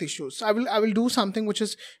mental health issues, I will do something which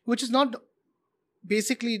is not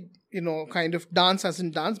basically kind of dance as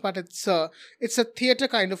in dance, but it's a theater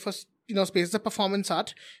kind of a space, it's a performance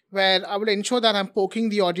art where I will ensure that I'm poking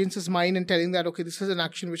the audience's mind and telling that, okay, this is an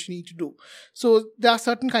action which you need to do. So there are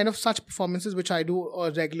certain kind of such performances which I do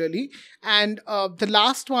regularly. And the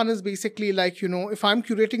last one is basically like, if I'm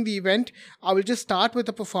curating the event, I will just start with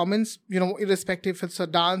a performance, irrespective if it's a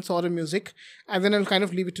dance or a music, and then I'll kind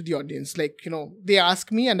of leave it to the audience. Like, they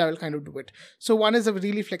ask me and I will kind of do it. So one is a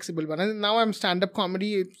really flexible one. And now I'm stand-up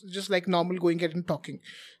comedy, it's just like normal going out and talking.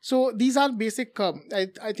 So these are basic,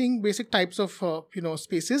 I think basic types of,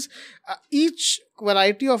 spaces. Each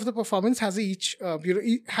variety of the performance has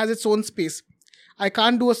has its own space. I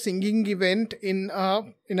can't do a singing event in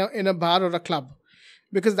a bar or a club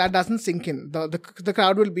because that doesn't sink in. The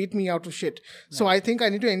crowd will beat me out of shit. Right. So I think I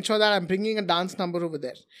need to ensure that I'm bringing a dance number over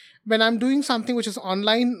there. When I'm doing something which is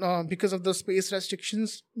online, because of the space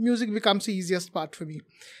restrictions, music becomes the easiest part for me.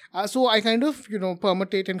 So I kind of,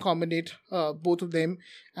 permutate and combinate both of them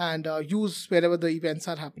and use wherever the events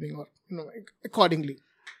are happening or, accordingly.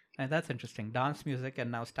 And that's interesting. Dance, music,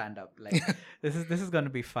 and now stand up. Like this is going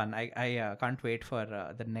to be fun. I can't wait for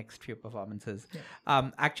the next few performances.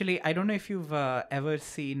 Yeah. Actually, I don't know if you've ever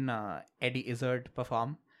seen Eddie Izzard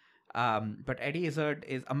perform. But Eddie Izzard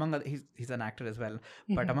is among other, he's an actor as well.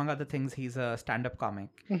 Mm-hmm. But among other things, he's a stand-up comic,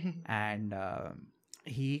 and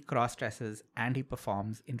he cross-dresses and he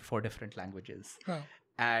performs in 4 different languages. Oh.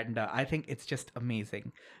 And I think it's just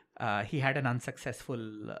amazing. He had an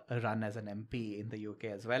unsuccessful run as an MP in the UK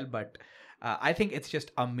as well, but I think it's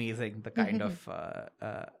just amazing the kind of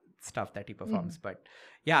stuff that he performs. But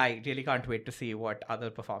yeah, I really can't wait to see what other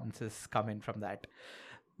performances come in from that.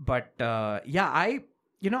 But I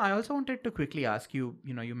also wanted to quickly ask you,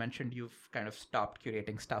 you mentioned you've kind of stopped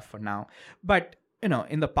curating stuff for now, but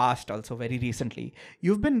in the past also very recently,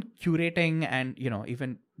 you've been curating and,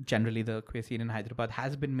 even generally the queer scene in Hyderabad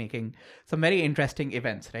has been making some very interesting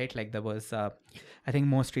events, right? Like there was, I think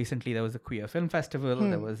most recently there was a queer film festival.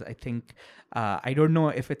 There was, I think, I don't know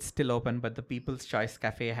if it's still open, but the People's Choice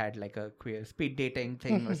Cafe had like a queer speed dating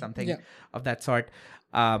thing or something of that sort.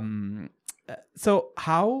 So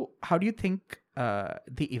how do you think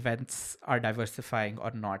the events are diversifying or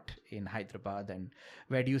not in Hyderabad, and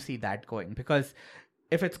where do you see that going? Because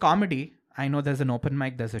if it's comedy, I know there's an open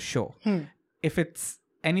mic, there's a show. If it's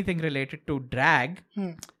anything related to drag,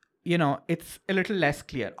 it's a little less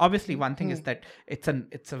clear. Obviously, one thing is that it's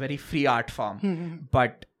a very free art form,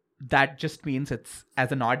 but that just means it's,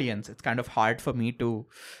 as an audience, it's kind of hard for me to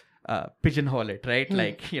pigeonhole it, right?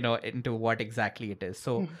 Like, into what exactly it is.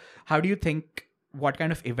 So how do you think, what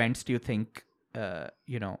kind of events do you think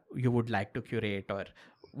you would like to curate or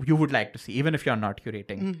you would like to see, even if you're not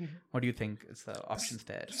curating? What do you think is the options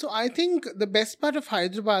there? So I think the best part of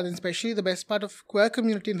Hyderabad, and especially the best part of queer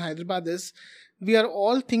community in Hyderabad, is we are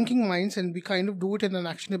all thinking minds and we kind of do it in an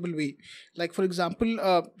actionable way. Like, for example,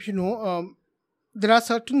 there are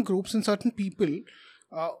certain groups and certain people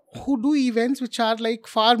who do events which are like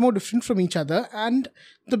far more different from each other, and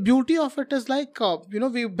the beauty of it is like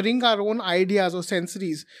we bring our own ideas or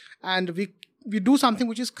sensories and we we do something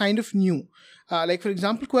which is kind of new. Like for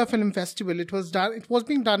example, Queer Film Festival, it was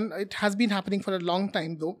being done. It has been happening for a long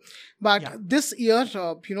time though, but this year,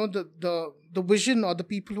 the vision or the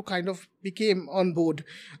people who kind of became on board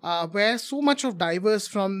were so much of diverse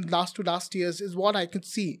from last to last years is what I could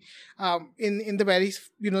see in the very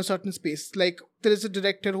certain space. Like there is a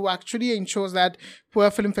director who actually ensures that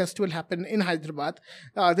Queer Film Festival happen in Hyderabad.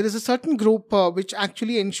 There is a certain group which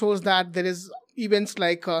actually ensures that there is events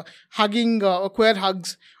like hugging, queer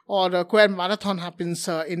hugs, or a queer marathon happens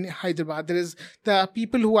in Hyderabad. There are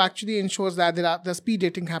people who actually ensures that the speed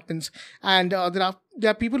dating happens, and there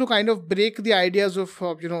are people who kind of break the ideas of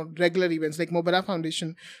regular events like Mobara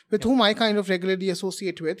Foundation, with whom I kind of regularly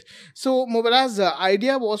associate with. So Mobara's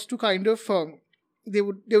idea was to kind of they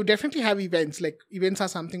would definitely have events. Like events are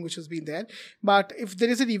something which has been there, but if there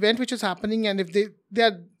is an event which is happening, and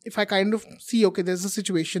if I kind of see, okay, there's a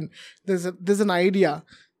situation, there's an idea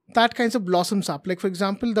that kinds of blossoms up. Like for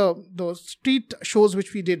example, the street shows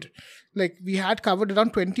which we did, like we had covered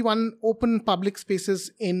around 21 open public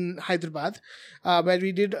spaces in Hyderabad, where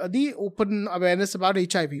we did the open awareness about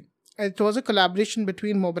HIV. It was a collaboration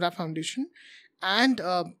between Mobara Foundation and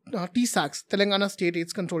TSACS, Telangana State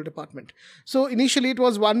AIDS Control Department. So initially it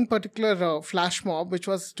was one particular flash mob which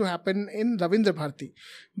was to happen in Ravindra Bharati,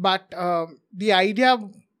 but the idea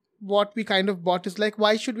what we kind of bought is like,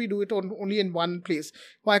 why should we do it only in one place?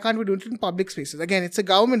 Why can't we do it in public spaces? Again, it's a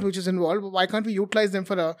government which is involved, but why can't we utilize them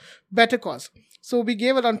for a better cause? So we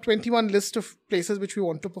gave around 21 list of places which we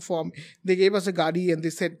want to perform. They gave us a gadi and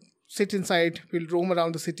they said, sit inside, we'll roam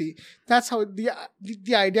around the city. That's how the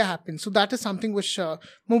idea happened. So that is something which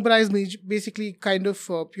Mubara is basically kind of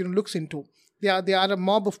looks into. They are a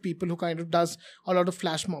mob of people who kind of does a lot of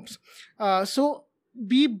flash mobs. So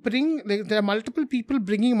we bring, like, there are multiple people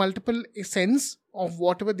bringing multiple essence of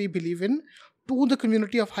whatever they believe in to the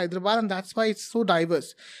community of Hyderabad, and that's why it's so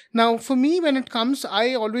diverse. Now, for me, when it comes,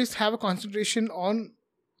 I always have a concentration on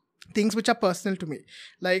things which are personal to me.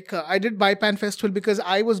 Like I did BiPAN Festival because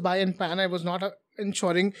I was bi and pan. I was not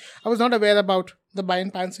aware about the bi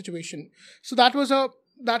and pan situation. So that was a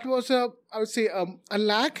I would say a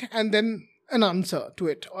lack, and then an answer to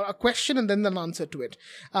it, or a question and then an answer to it.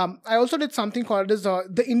 I also did something called as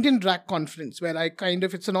the Indian Drag Conference, where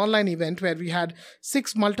it's an online event where we had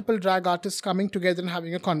 6 multiple drag artists coming together and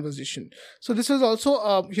having a conversation. So this was also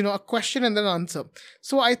a question and then answer.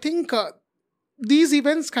 So I think these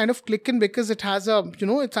events kind of click in because it has a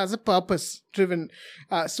purpose driven.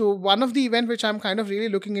 So one of the event which I'm kind of really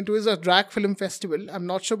looking into is a drag film festival. I'm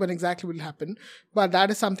not sure when exactly will happen, but that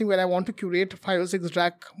is something where I want to curate 5 or 6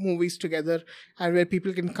 drag movies together, and where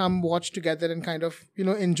people can come watch together and kind of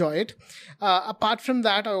enjoy it. Apart from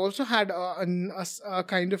that, I also had a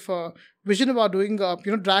kind of a vision about doing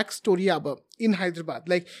drag story hour in Hyderabad.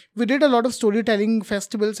 Like we did a lot of storytelling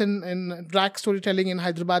festivals and drag storytelling in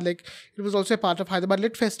Hyderabad. Like it was also a part of Hyderabad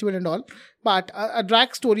Lit Festival and all. But a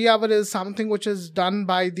drag story hour is something which is done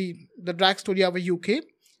by the Drag Story Hour UK.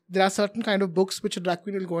 There are certain kind of books which a drag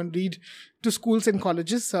queen will go and read to schools and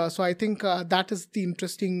colleges. So I think that is the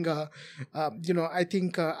interesting,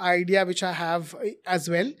 idea which I have as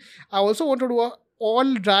well. I also want to do a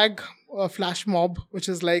all drag flash mob, which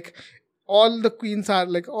is like all the queens are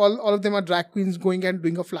like, all of them are drag queens going and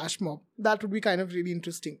doing a flash mob. That would be kind of really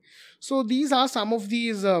interesting. So these are some of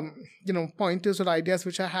these, pointers or ideas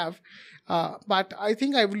which I have. But I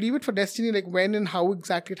think I will leave it for destiny, like when and how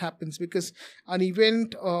exactly it happens, because an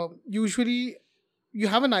event, usually you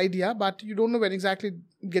have an idea, but you don't know when exactly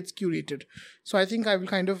it gets curated. So I think I will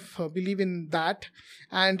kind of believe in that.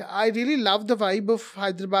 And I really love the vibe of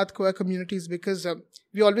Hyderabad queer communities because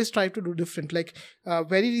we always try to do different. Like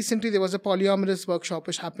very recently, there was a polyamorous workshop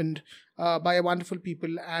which happened by a wonderful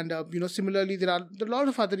people. And, similarly, there are a lot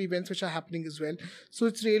of other events which are happening as well. So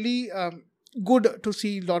it's really good to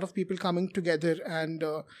see a lot of people coming together and,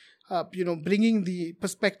 bringing the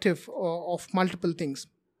perspective of multiple things.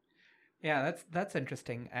 Yeah, that's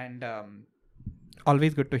interesting, and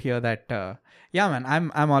always good to hear that. Yeah,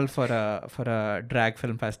 man, I'm all for a drag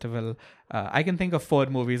film festival. I can think of 4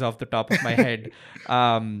 movies off the top of my head,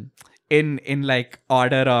 in like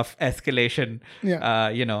order of escalation.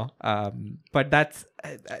 Yeah. But that's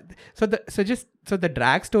so the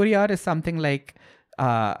drag story hour is something like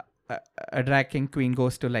a drag king queen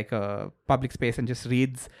goes to like a public space and just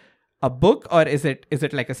reads a book, or is it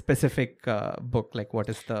like a specific book? Like, what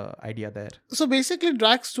is the idea there? So basically,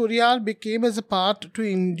 drag story hour became as a part to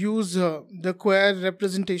induce the queer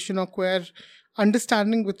representation or queer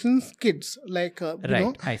understanding within kids. Like,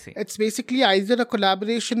 Right, I see. it's basically either a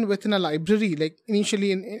collaboration within a library. Like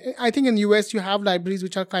initially, I think in US you have libraries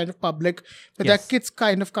which are kind of public, but Yes. that kids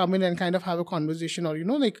kind of come in and kind of have a conversation, or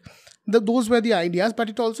like those were the ideas. But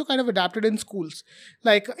it also kind of adapted in schools,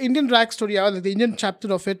 like Indian Drag Story Hour, the Indian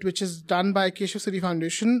chapter of it, which is done by Keshav Siddhi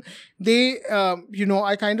Foundation. They,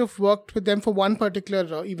 I kind of worked with them for one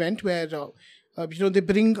particular event where. They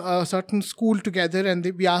bring a certain school together and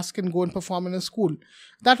we ask and go and perform in a school.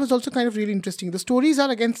 That was also kind of really interesting. The stories are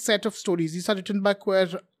again set of stories. These are written by queer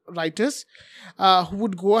writers who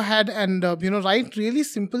would go ahead and write really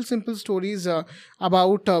simple stories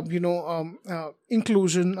about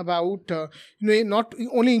inclusion, about not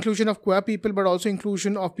only inclusion of queer people but also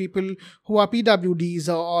inclusion of people who are PWDs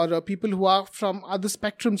or people who are from other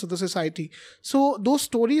spectrums of the society. So those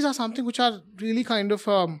stories are something which are really kind of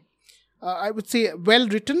I would say well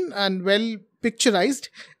written and well picturized,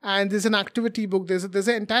 and there's an activity book, there's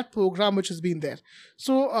an entire program which has been there.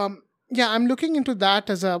 So I'm looking into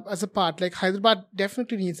that as a part. Like Hyderabad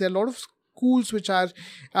definitely needs, there are a lot of schools which are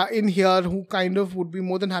in here who kind of would be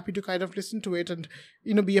more than happy to kind of listen to it and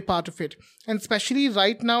be a part of it. And especially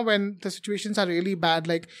right now when the situations are really bad,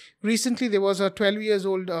 like recently there was a 12 years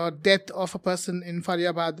old death of a person in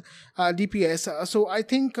Faridabad DPS. So I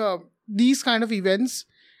think these kind of events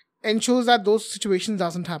ensures that those situations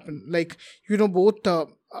doesn't happen. Like, both a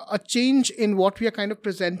change in what we are kind of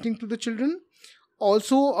presenting to the children,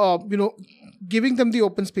 also, giving them the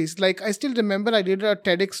open space. Like, I still remember I did a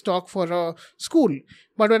TEDx talk for a school,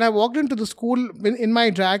 but when I walked into the school in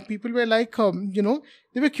my drag, people were like,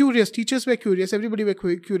 they were curious. Teachers were curious. Everybody were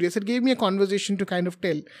curious. It gave me a conversation to kind of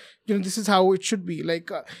tell, this is how it should be.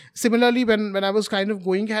 Like, similarly, when I was kind of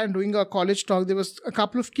going ahead and doing a college talk, there was a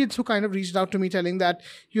couple of kids who kind of reached out to me telling that,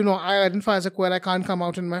 I identify as a queer, I can't come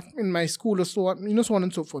out in my school or so on, so on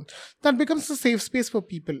and so forth. That becomes a safe space for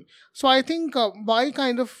people. So I think why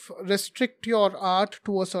kind of restrict your art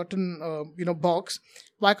to a certain, box?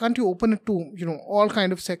 Why can't you open it to, all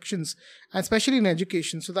kind of sections, and especially in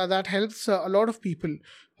education, so that helps a lot of people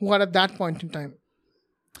who are at that point in time.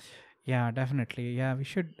 Yeah, definitely. Yeah, we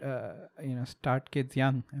should, start kids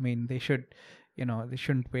young. I mean, they should, they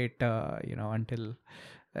shouldn't wait, until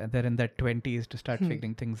they're in their 20s to start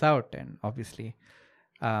figuring things out. And obviously,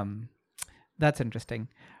 that's interesting.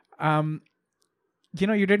 You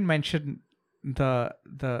didn't mention the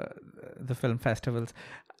film festivals,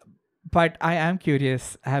 but I am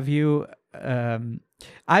curious. Have you, have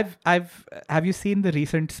you seen the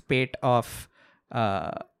recent spate of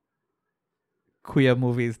queer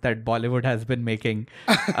movies that Bollywood has been making,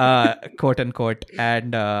 quote unquote?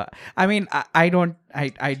 And I mean, I don't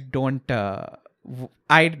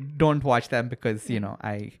watch them because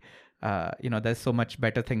there's so much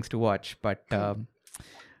better things to watch. But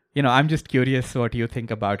I'm just curious what you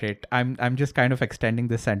think about it. I'm just kind of extending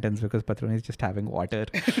this sentence because Patruni is just having water.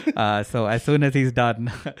 So as soon as he's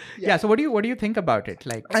done, yeah. So what do you think about it?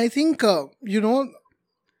 Like, I think I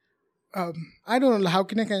don't know how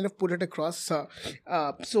can I kind of put it across.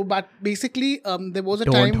 But basically, there was a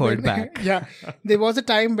time. Don't hold when, back. Yeah, there was a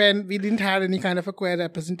time when we didn't have any kind of a queer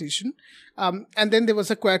representation, and then there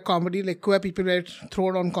was a queer comedy. Like queer people were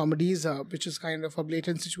thrown on comedies, which is kind of a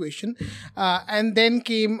blatant situation. And then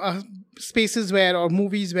came spaces or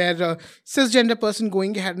movies where cisgender person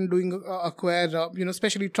going ahead and doing a queer,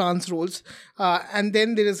 especially trans roles. And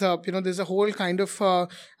then there is there's a whole kind of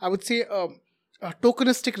I would say. A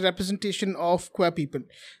tokenistic representation of queer people.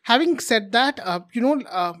 Having said that, I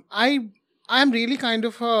am really kind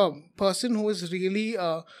of a person who is really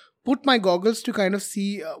put my goggles to kind of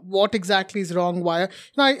see what exactly is wrong. Why?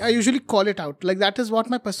 I usually call it out. Like that is what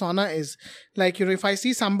my persona is. Like if I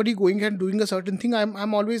see somebody going and doing a certain thing,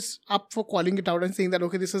 I'm always up for calling it out and saying that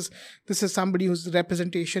okay, this is somebody whose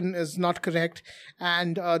representation is not correct,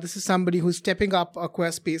 and this is somebody who's stepping up a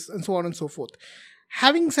queer space, and so on and so forth.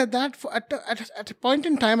 Having said that, at a point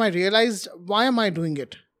in time, I realized, why am I doing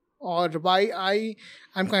it? Or why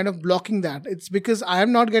I'm kind of blocking that? It's because I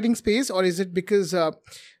am not getting space, or is it because, who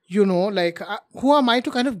am I to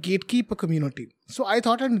kind of gatekeep a community? So I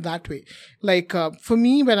thought in that way. Like, for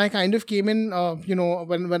me, when I kind of came in,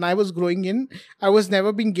 when I was growing in, I was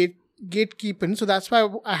never being gatekeeping. So that's why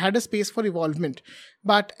I had a space for evolvement.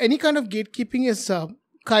 But any kind of gatekeeping is...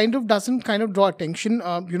 doesn't draw attention,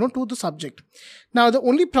 to the subject. Now, the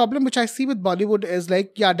only problem which I see with Bollywood is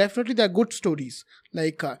definitely there are good stories.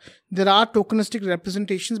 Like, there are tokenistic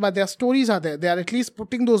representations, but their stories are there. They are at least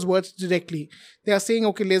putting those words directly. They are saying,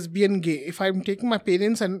 okay, lesbian, gay. If I'm taking my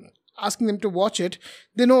parents and asking them to watch it,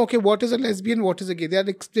 they know, okay, what is a lesbian, what is a gay. They are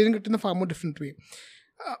explaining it in a far more different way.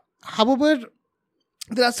 However,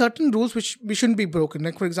 there are certain rules which we shouldn't be broken.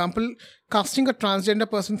 Like, for example, casting a transgender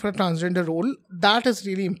person for a transgender role, that is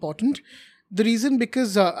really important. The reason,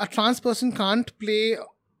 because a trans person can't play,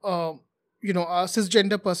 a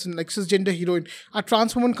cisgender person, like cisgender heroine. A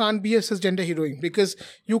trans woman can't be a cisgender heroine, because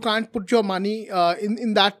you can't put your money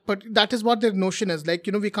in that. But that is what their notion is. Like,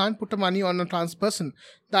 we can't put the money on a trans person.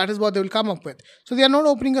 That is what they will come up with. So they are not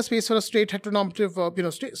opening a space for a straight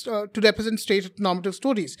heteronormative, to represent straight heteronormative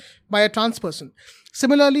stories by a trans person.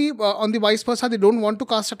 Similarly, on the vice versa, they don't want to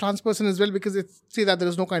cast a trans person as well, because they say that there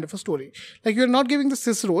is no kind of a story. Like, you're not giving the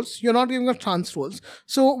cis roles, you're not giving the trans roles.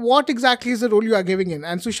 So what exactly is the role you are giving in?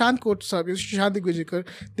 And Sushant quotes, Sushant Digvijaykar,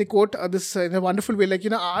 they quote this in a wonderful way, like,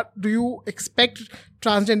 do you expect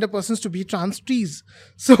transgender persons to be trans trees?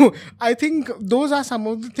 So I think those are some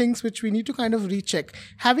of the things which we need to kind of recheck.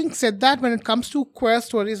 Having said that, when it comes to queer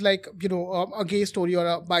stories, like, a gay story or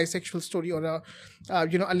a bisexual story or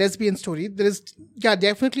a lesbian story, there is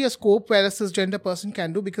definitely a scope where a cisgender person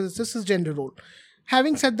can do, because it's a cisgender role.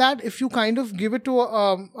 Having said that, if you kind of give it to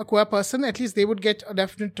a queer person, at least they would get a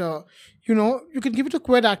definite, you can give it to a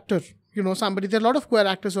queer actor. Somebody. There are a lot of queer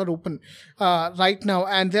actors who are open right now,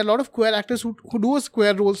 and there are a lot of queer actors who do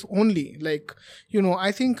queer roles only. Like,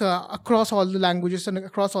 I think across all the languages and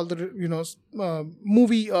across all the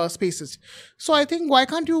movie spaces. So I think, why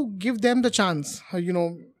can't you give them the chance?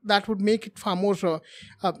 That would make it far more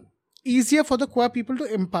easier for the queer people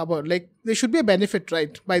to empower. Like, there should be a benefit,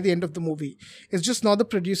 right, by the end of the movie. It's just not the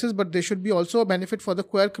producers, but there should be also a benefit for the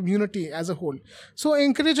queer community as a whole. So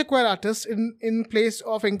encourage a queer artist in place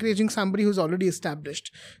of encouraging somebody who's already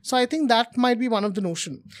established. So I think that might be one of the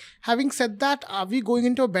notion. Having said that, are we going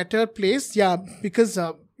into a better place? Yeah, because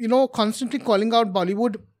constantly calling out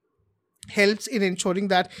Bollywood helps in ensuring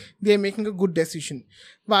that they're making a good decision.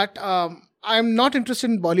 But I'm not interested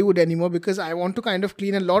in Bollywood anymore, because I want to kind of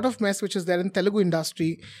clean a lot of mess which is there in Telugu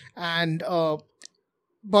industry. And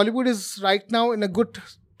Bollywood is right now in a good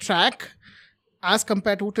track as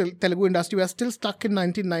compared to Telugu industry. We are still stuck in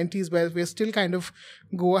 1990s, where we're still kind of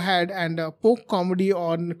go ahead and poke comedy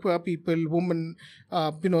on queer people, women,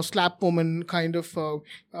 slap women, kind of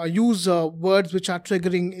use words which are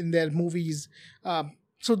triggering in their movies.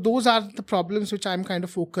 So those are the problems which I'm kind of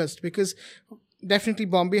focused, because definitely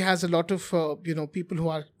Bombay has a lot of people who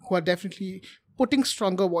are definitely putting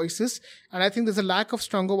stronger voices, and I think there's a lack of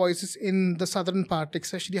stronger voices in the southern part,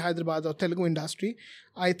 especially Hyderabad or Telugu industry.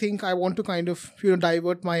 I think I want to kind of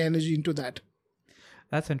divert my energy into that.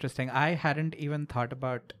 That's interesting. I hadn't even thought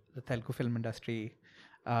about the Telugu film industry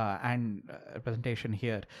and representation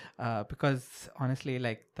here, because honestly,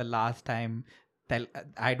 like, the last time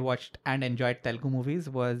I'd watched and enjoyed Telugu movies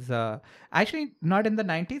was actually not in the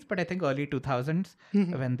 90s, but I think early 2000s,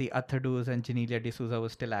 when the Athadus and Genelia D'Souza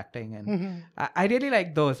was still acting, and I really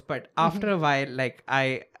liked those. But after a while, like,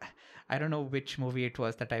 I don't know which movie it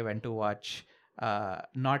was that I went to watch.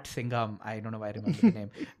 Not Singham, I don't know why I remember the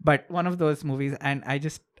name, but one of those movies, and I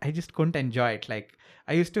just couldn't enjoy it. Like,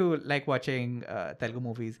 I used to like watching Telugu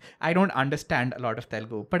movies. I don't understand a lot of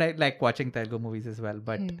Telugu, but I like watching Telugu movies as well.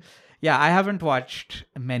 But yeah, I haven't watched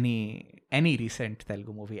any recent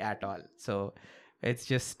Telugu movie at all. So it's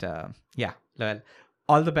just well,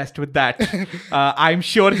 all the best with that. I'm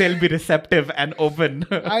sure they'll be receptive and open.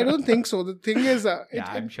 I don't think so. The thing is,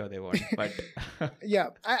 I'm sure they won't. But yeah,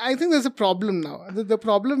 I think there's a problem now. The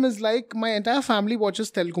problem is, like, my entire family watches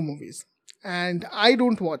Telugu movies, and I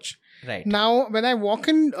don't watch. Right. Now, when I walk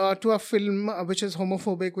in to a film which is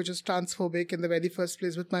homophobic, which is transphobic in the very first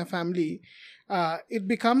place with my family, it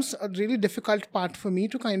becomes a really difficult part for me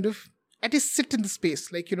to kind of at least sit in the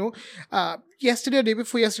space. Like, yesterday or day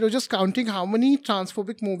before yesterday, I was just counting how many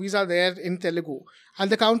transphobic movies are there in Telugu, and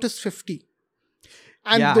the count is 50.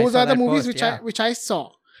 And those are the movies which I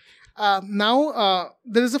saw. Now,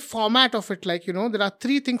 there is a format of it. Like, there are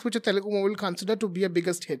 3 things which a Telugu movie will consider to be a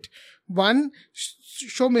biggest hit. One,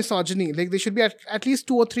 show misogyny. Like, there should be at least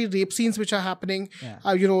 2 or 3 rape scenes which are happening.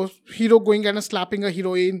 Yeah. Hero going and slapping a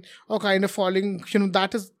heroine or kind of falling.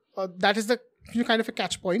 That is the kind of a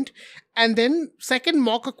catch point. And then second,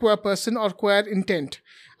 mock a queer person or queer intent.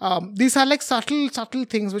 These are like subtle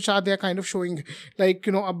things which are they're kind of showing. Like,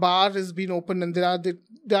 a bar is being opened and there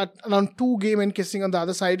are around 2 gay men kissing on the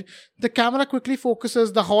other side. The camera quickly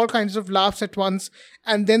focuses, the whole kinds of laughs at once,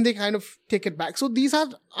 and then they kind of take it back. So these are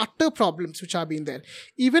utter problems which are being there.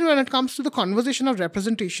 Even when it comes to the conversation of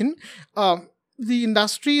representation, the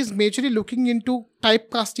industry is majorly looking into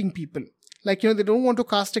typecasting people. Like, they don't want to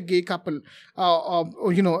cast a gay couple,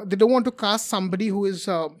 or they don't want to cast somebody who is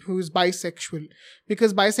bisexual,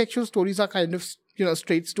 because bisexual stories are kind of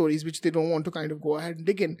straight stories which they don't want to kind of go ahead and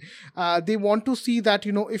dig in. They want to see that,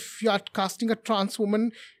 if you are casting a trans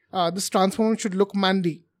woman, this trans woman should look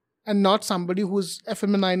manly and not somebody who's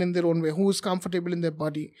effeminate in their own way, who is comfortable in their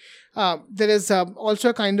body. There is also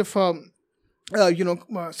a kind of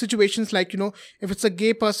situations like, if it's a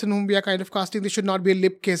gay person whom we are kind of casting, there should not be a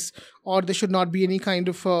lip kiss, or there should not be any kind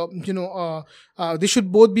of they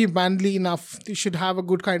should both be manly enough, they should have a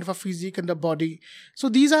good kind of a physique and a body. So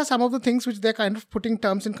these are some of the things which they're kind of putting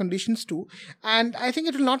terms and conditions to, and I think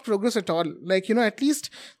it will not progress at all. Like, at least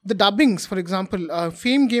the dubbings, for example,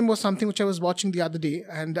 Fame Game was something which I was watching the other day,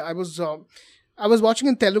 and I was watching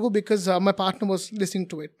in Telugu because my partner was listening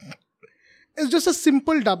to it. It's just a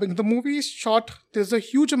simple dubbing. The movie is short. There's a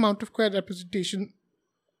huge amount of queer representation.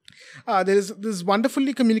 There's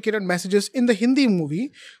wonderfully communicated messages in the Hindi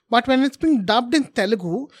movie, but when it's being dubbed in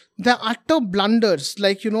Telugu, the utter blunders,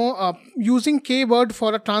 like, using K word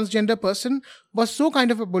for a transgender person was so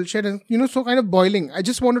kind of a bullshit and, so kind of boiling. I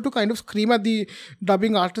just wanted to kind of scream at the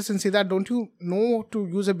dubbing artist and say that, don't you know to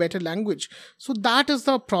use a better language? So that is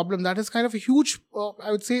the problem. That is kind of a huge,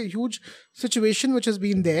 I would say, a huge situation which has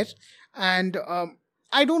been there. And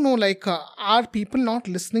I don't know, like, are people not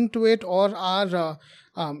listening to it, or are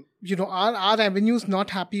our avenues not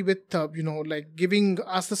happy with, like, giving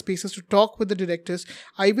us the spaces to talk with the directors?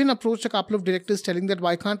 I even approached a couple of directors telling that,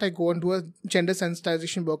 why can't I go and do a gender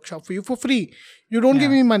sensitization workshop for you for free? You don't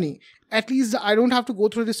give me money. At least I don't have to go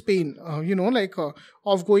through this pain,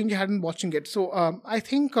 of going ahead and watching it. So I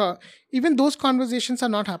think even those conversations are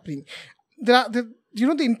not happening.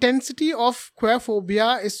 The intensity of queer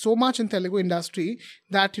phobia is so much in Telugu industry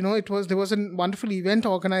that, there was a wonderful event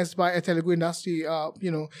organized by a Telugu industry,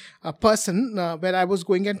 a person where I was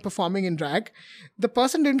going and performing in drag. The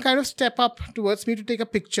person didn't kind of step up towards me to take a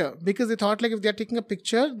picture, because they thought, like, if they're taking a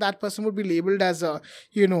picture, that person would be labeled as a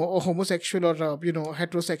homosexual or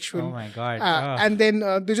heterosexual. Oh my God. And then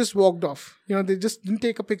they just walked off. They just didn't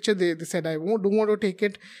take a picture. They said, don't want to take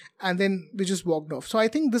it. And then they just walked off. So I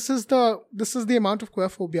think this is the amount of queer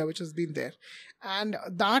phobia which has been there. And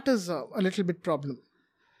that is a little bit problem.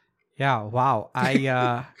 Yeah, wow.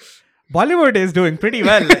 Bollywood is doing pretty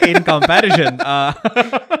well in comparison. I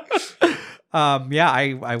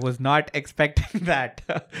was not expecting that.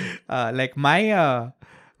 Like, my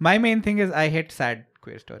main thing is I hate sad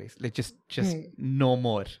queer stories. Like, just no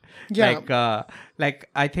more. Yeah. Like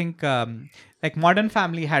I think like Modern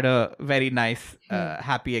Family had a very nice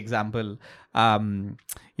happy example.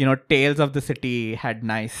 Tales of the City had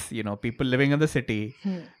nice, people living in the city.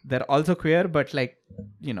 They're also queer, but, like,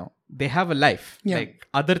 they have a life. Yeah. Like,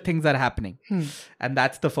 other things are happening. And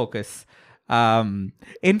that's the focus.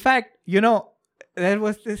 In fact, there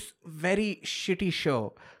was this very shitty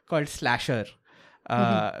show called Slasher,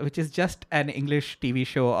 which is just an English TV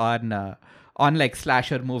show on like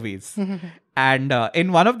slasher movies. And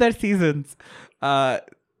in one of their seasons,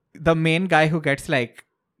 the main guy who gets, like,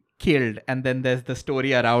 killed, and then there's the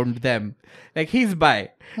story around them, like, he's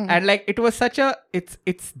bi. And, like, it was such a it's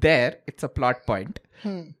a plot point,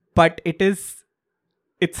 but it's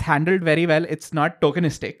handled very well. It's not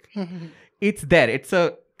tokenistic. It's there, it's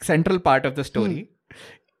a central part of the story,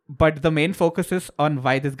 but the main focus is on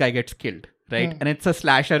why this guy gets killed, right? And it's a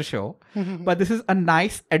slasher show, but this is a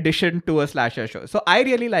nice addition to a slasher show. So I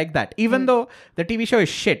really like that. Even though the TV show is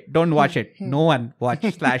shit, don't watch it. No one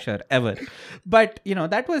watched slasher ever. But,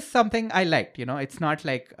 that was something I liked. It's not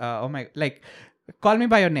like, Call Me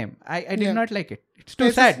By Your Name. I did not like it. It's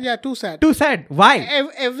too sad. Too sad. Too sad. Why?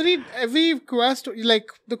 Every queer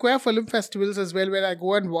like the queer film festivals as well, where I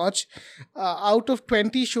go and watch, out of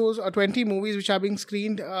 20 shows or 20 movies which are being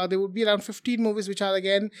screened, there would be around 15 movies which are,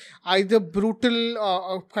 again, either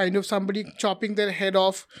brutal, kind of somebody chopping their head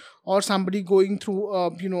off, or somebody going through,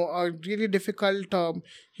 a really difficult,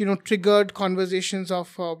 triggered conversations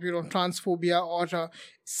of, transphobia, or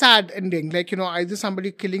sad ending, like, either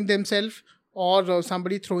somebody killing themselves, or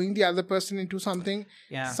somebody throwing the other person into something.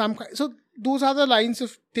 Yeah. So those are the lines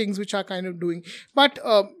of things which are kind of doing. But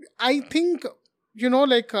I think,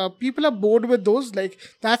 people are bored with those. Like,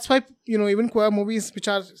 that's why, even queer movies which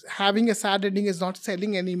are having a sad ending is not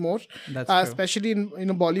selling anymore. That's true. Especially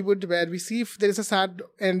in Bollywood, where we see if there is a sad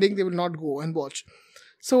ending, they will not go and watch.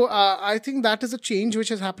 So I think that is a change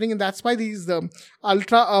which is happening, and that's why these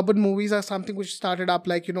ultra urban movies are something which started up,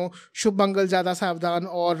 like, Shubh Mangal Zyada Savdhan,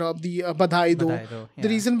 or the Badhai Do. Yeah. The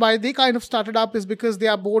reason why they kind of started up is because they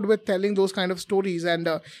are bored with telling those kind of stories, and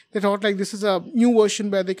they thought, like, this is a new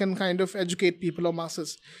version where they can kind of educate people or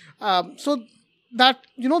masses. So that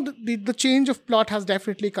the change of plot has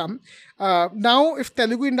definitely come. Now, if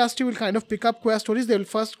Telugu industry will kind of pick up queer stories, they will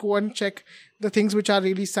first go and check the things which are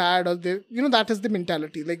really sad, or they, that is the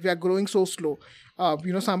mentality. Like, we are growing so slow.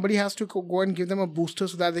 Somebody has to go and give them a booster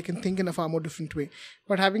so that they can think in a far more different way.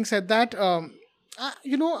 But having said that,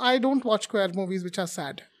 I don't watch queer movies which are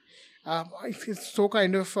sad. It's so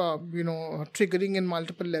kind of triggering in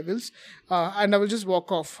multiple levels, and I will just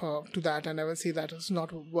walk off to that, and I will say that it's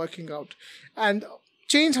not working out. And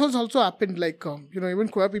change has also happened, like even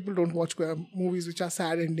queer people don't watch queer movies which are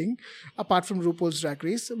sad ending, apart from RuPaul's Drag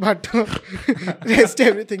Race, but rest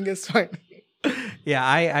everything is fine. Yeah,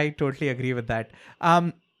 I totally agree with that.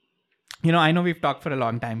 I know we've talked for a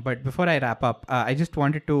long time, but before I wrap up, I just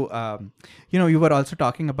wanted to, you were also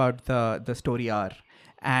talking about the story hour.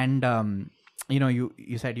 And,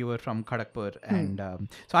 you said you were from Kharagpur, and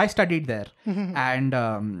so I studied there. And,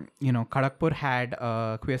 Kharagpur had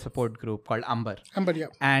a queer support group called Amber. Amber, yeah.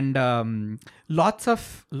 And lots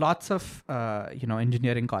of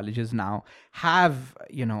engineering colleges now have,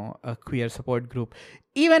 a queer support group.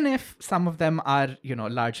 Even if some of them are,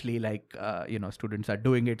 largely like, students are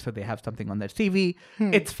doing it, so they have something on their CV,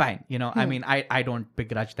 it's fine. I mean, I don't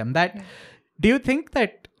begrudge them that. Do you think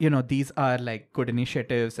that, these are like good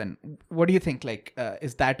initiatives, and what do you think, like,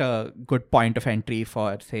 is that a good point of entry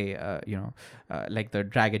for, say, like the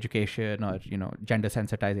drag education or, gender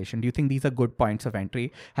sensitization? Do you think these are good points of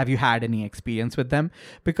entry? Have you had any experience with them?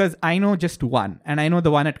 Because I know just one, and I know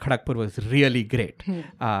the one at Kharagpur was really great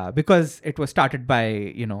because it was started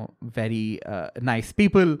by, very nice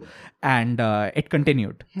people, and it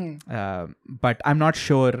continued. But I'm not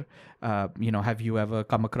sure, have you ever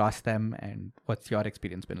come across them, and what's your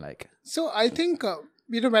experience been like? So I think,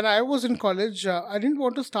 when I was in college, I didn't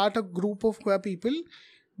want to start a group of queer people,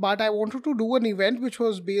 but I wanted to do an event which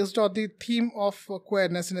was based on the theme of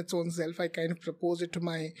queerness in its own self. I kind of proposed it to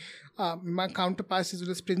my counterpart, as well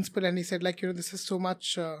as principal, and he said, like, this is so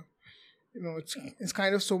much, it's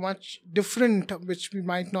kind of so much different, which we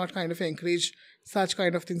might not kind of encourage such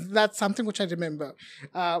kind of things. That's something which I remember.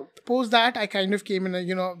 Post that, I kind of came in,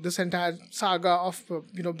 this entire saga of,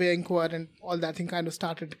 being queer and all that thing kind of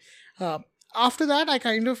started. After that, I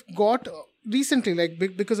kind of got recently, like,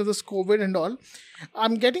 because of this COVID and all,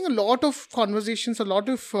 I'm getting a lot of conversations, a lot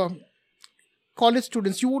of college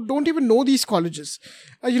students. You don't even know these colleges.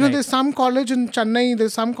 Right. There's some college in Chennai,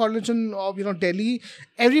 there's some college in Delhi.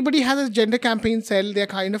 Everybody has a gender campaign cell. They're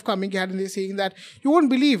kind of coming here and they're saying that you won't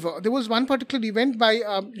believe. There was one particular event by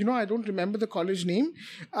I don't remember the college name.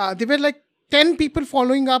 They were like 10 people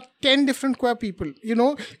following up 10 different queer people,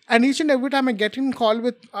 and each and every time I get in call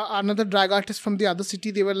with another drag artist from the other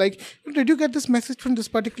city, they were like, did you get this message from this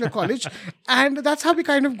particular college? And that's how we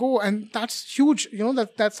kind of go, and that's huge.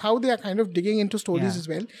 That's how they are kind of digging into stories as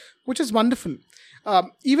well, which is wonderful.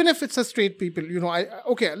 Even if it's a straight people,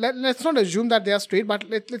 let's not assume that they are straight, but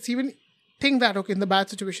let's even think that, okay, in the bad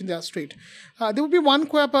situation, they are straight. There would be one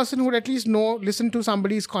queer person who would at least listen to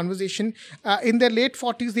somebody's conversation. In their late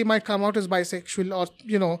 40s, they might come out as bisexual,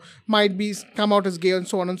 or, might be come out as gay, and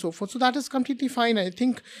so on and so forth. So that is completely fine. I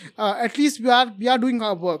think at least we are doing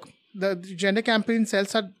our work. The gender campaign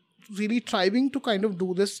cells are really thriving to kind of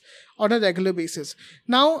do this on a regular basis.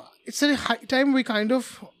 Now, it's a high time we kind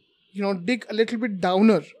of, dig a little bit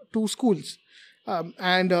downer to schools.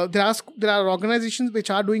 And there are organizations which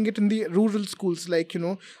are doing it in the rural schools. Like,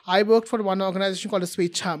 I worked for one organization called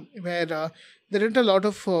Swechha, where there did a lot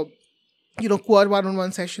of, queer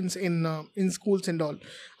one-on-one sessions in schools and all.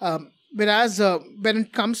 Whereas when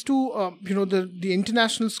it comes to, the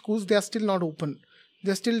international schools, they are still not open.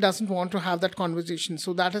 They still doesn't want to have that conversation.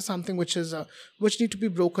 So that is something which need to be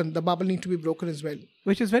broken. The bubble need to be broken as well.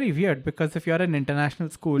 Which is very weird, because if you're an international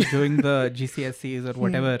school doing the GCSEs or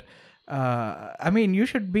whatever, you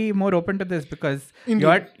should be more open to this, because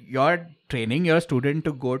you're training your student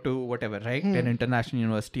to go to whatever, right? An international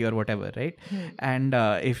university or whatever, right? And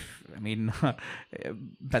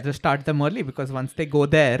better start them early, because once they go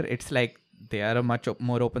there, it's like they are a much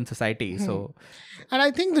more open society. So, and I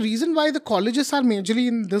think the reason why the colleges are majorly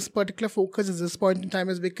in this particular focus at this point in time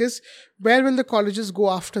is because where will the colleges go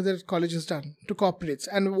after their college is done? To corporates.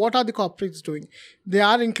 And what are the corporates doing? They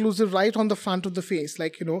are inclusive right on the front of the face.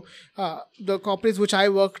 Like, the corporates which I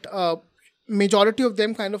worked, majority of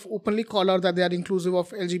them kind of openly call out that they are inclusive of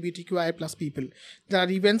LGBTQI plus people. There are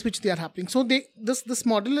events which they are happening. So this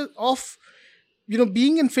model of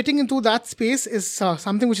being and fitting into that space is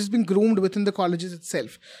something which has been groomed within the colleges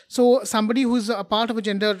itself. So somebody who's a part of a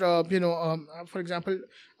gender, for example,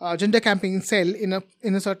 gender campaign cell in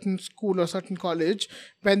a certain school or certain college,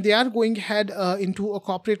 when they are going ahead into a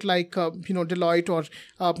corporate like Deloitte or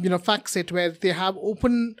FactSet, where they have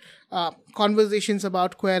open conversations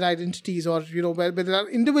about queer identities, or where there are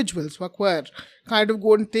individuals who are queer, kind of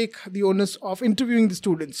go and take the onus of interviewing the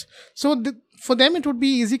students. So for them it would be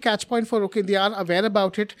easy catch point for, okay, they are aware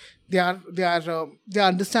about it, they are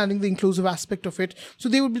understanding the inclusive aspect of it, so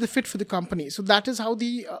they would be the fit for the company. So that is how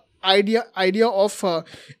the idea of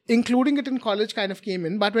including it in college kind of came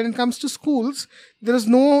in. But when it comes to schools, there is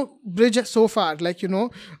no bridge so far,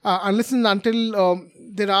 unless and until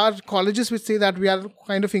there are colleges which say that we are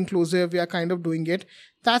kind of inclusive, we are kind of doing it,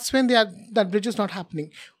 that's when that bridge is not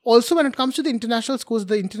happening. Also, when it comes to the international schools,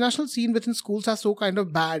 the international scene within schools are so kind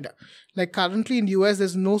of bad. Like currently in US,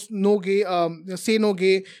 there's no gay, say no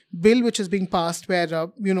gay bill which is being passed, where there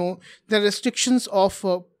are restrictions of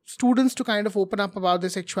students to kind of open up about their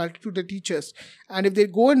sexuality to the teachers, and if they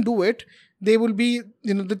go and do it, they will be,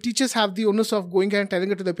 the teachers have the onus of going and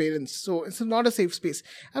telling it to the parents. So it's not a safe space.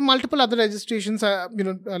 And multiple other legislations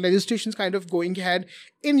kind of going ahead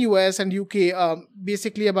in US and UK,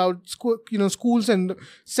 basically about schools and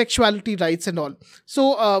sexuality rights and all.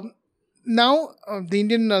 So now the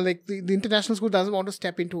Indian, the international school doesn't want to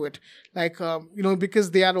step into it, because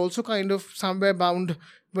they are also kind of somewhere bound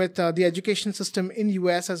with the education system in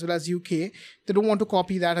US as well as UK. They don't want to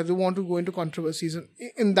copy that, or they want to go into controversies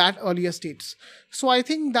in that earlier states. So I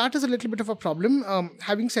think that is a little bit of a problem.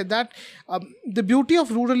 Having said that, the beauty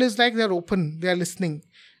of rural is they're open, they're listening.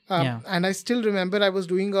 And I still remember I was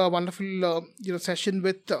doing a wonderful session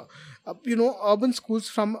with urban schools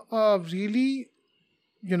from a really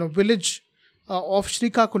village of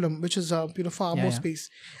Srikakulam, which is far more space.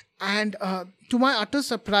 And to my utter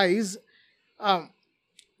surprise,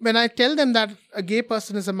 when I tell them that a gay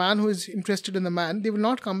person is a man who is interested in a man, they will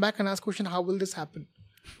not come back and ask question, how will this happen?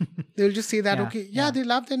 They will just say that, they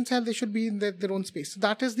love themselves, they should be in their own space. So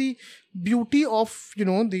that is the beauty of,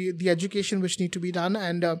 the education which need to be done.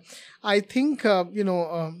 And I think,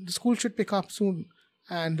 the school should pick up soon.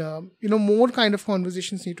 And, more kind of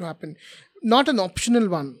conversations need to happen. Not an optional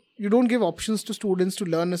one. You don't give options to students to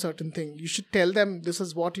learn a certain thing. You should tell them this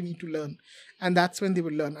is what you need to learn. And that's when they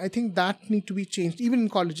will learn. I think that need to be changed, even in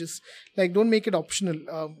colleges. Don't make it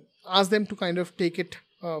optional. Ask them to kind of take it,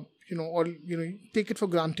 take it for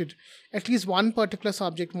granted. At least one particular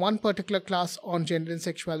subject, one particular class on gender and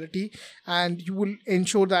sexuality. And you will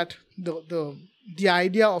ensure that the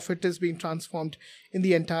idea of it is being transformed in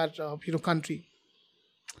the entire, country.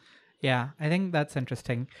 Yeah, I think that's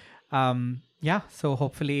interesting. So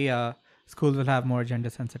hopefully schools will have more gender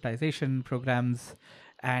sensitization programs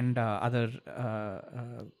and other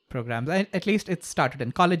programs. At least it's started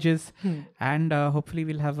in colleges. And hopefully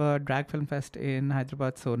we'll have a drag film fest in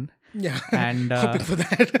Hyderabad soon. Yeah, and hoping for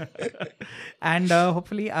that. And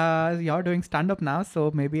hopefully you're doing stand-up now,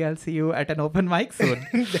 so maybe I'll see you at an open mic soon,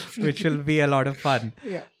 which will be a lot of fun.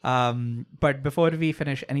 Yeah. But before we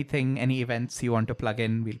finish, any events you want to plug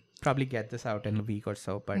in? We'll probably get this out in a week or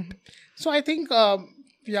so. But so I think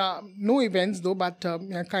no events though, but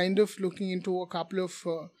kind of looking into a couple of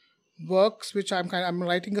works which I'm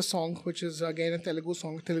writing a song which is again a Telugu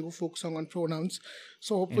folk song on pronouns.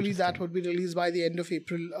 So hopefully that would be released by the end of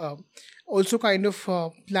April. Also kind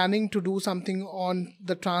of planning to do something on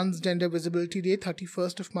the Transgender Visibility Day,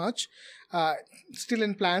 31st of March. Still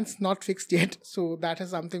in plans, not fixed yet. So that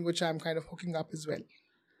is something which I'm kind of hooking up as well.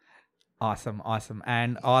 Awesome.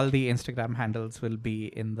 And all the Instagram handles will be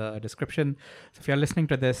in the description. So if you're listening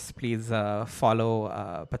to this, please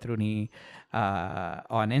follow Patruni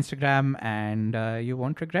on Instagram, and you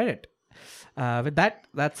won't regret it. With that,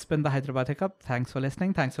 that's been the Hyderabad Hiccup. Thanks for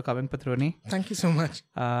listening. Thanks for coming, Patruni. Thank you so much.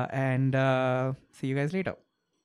 And see you guys later.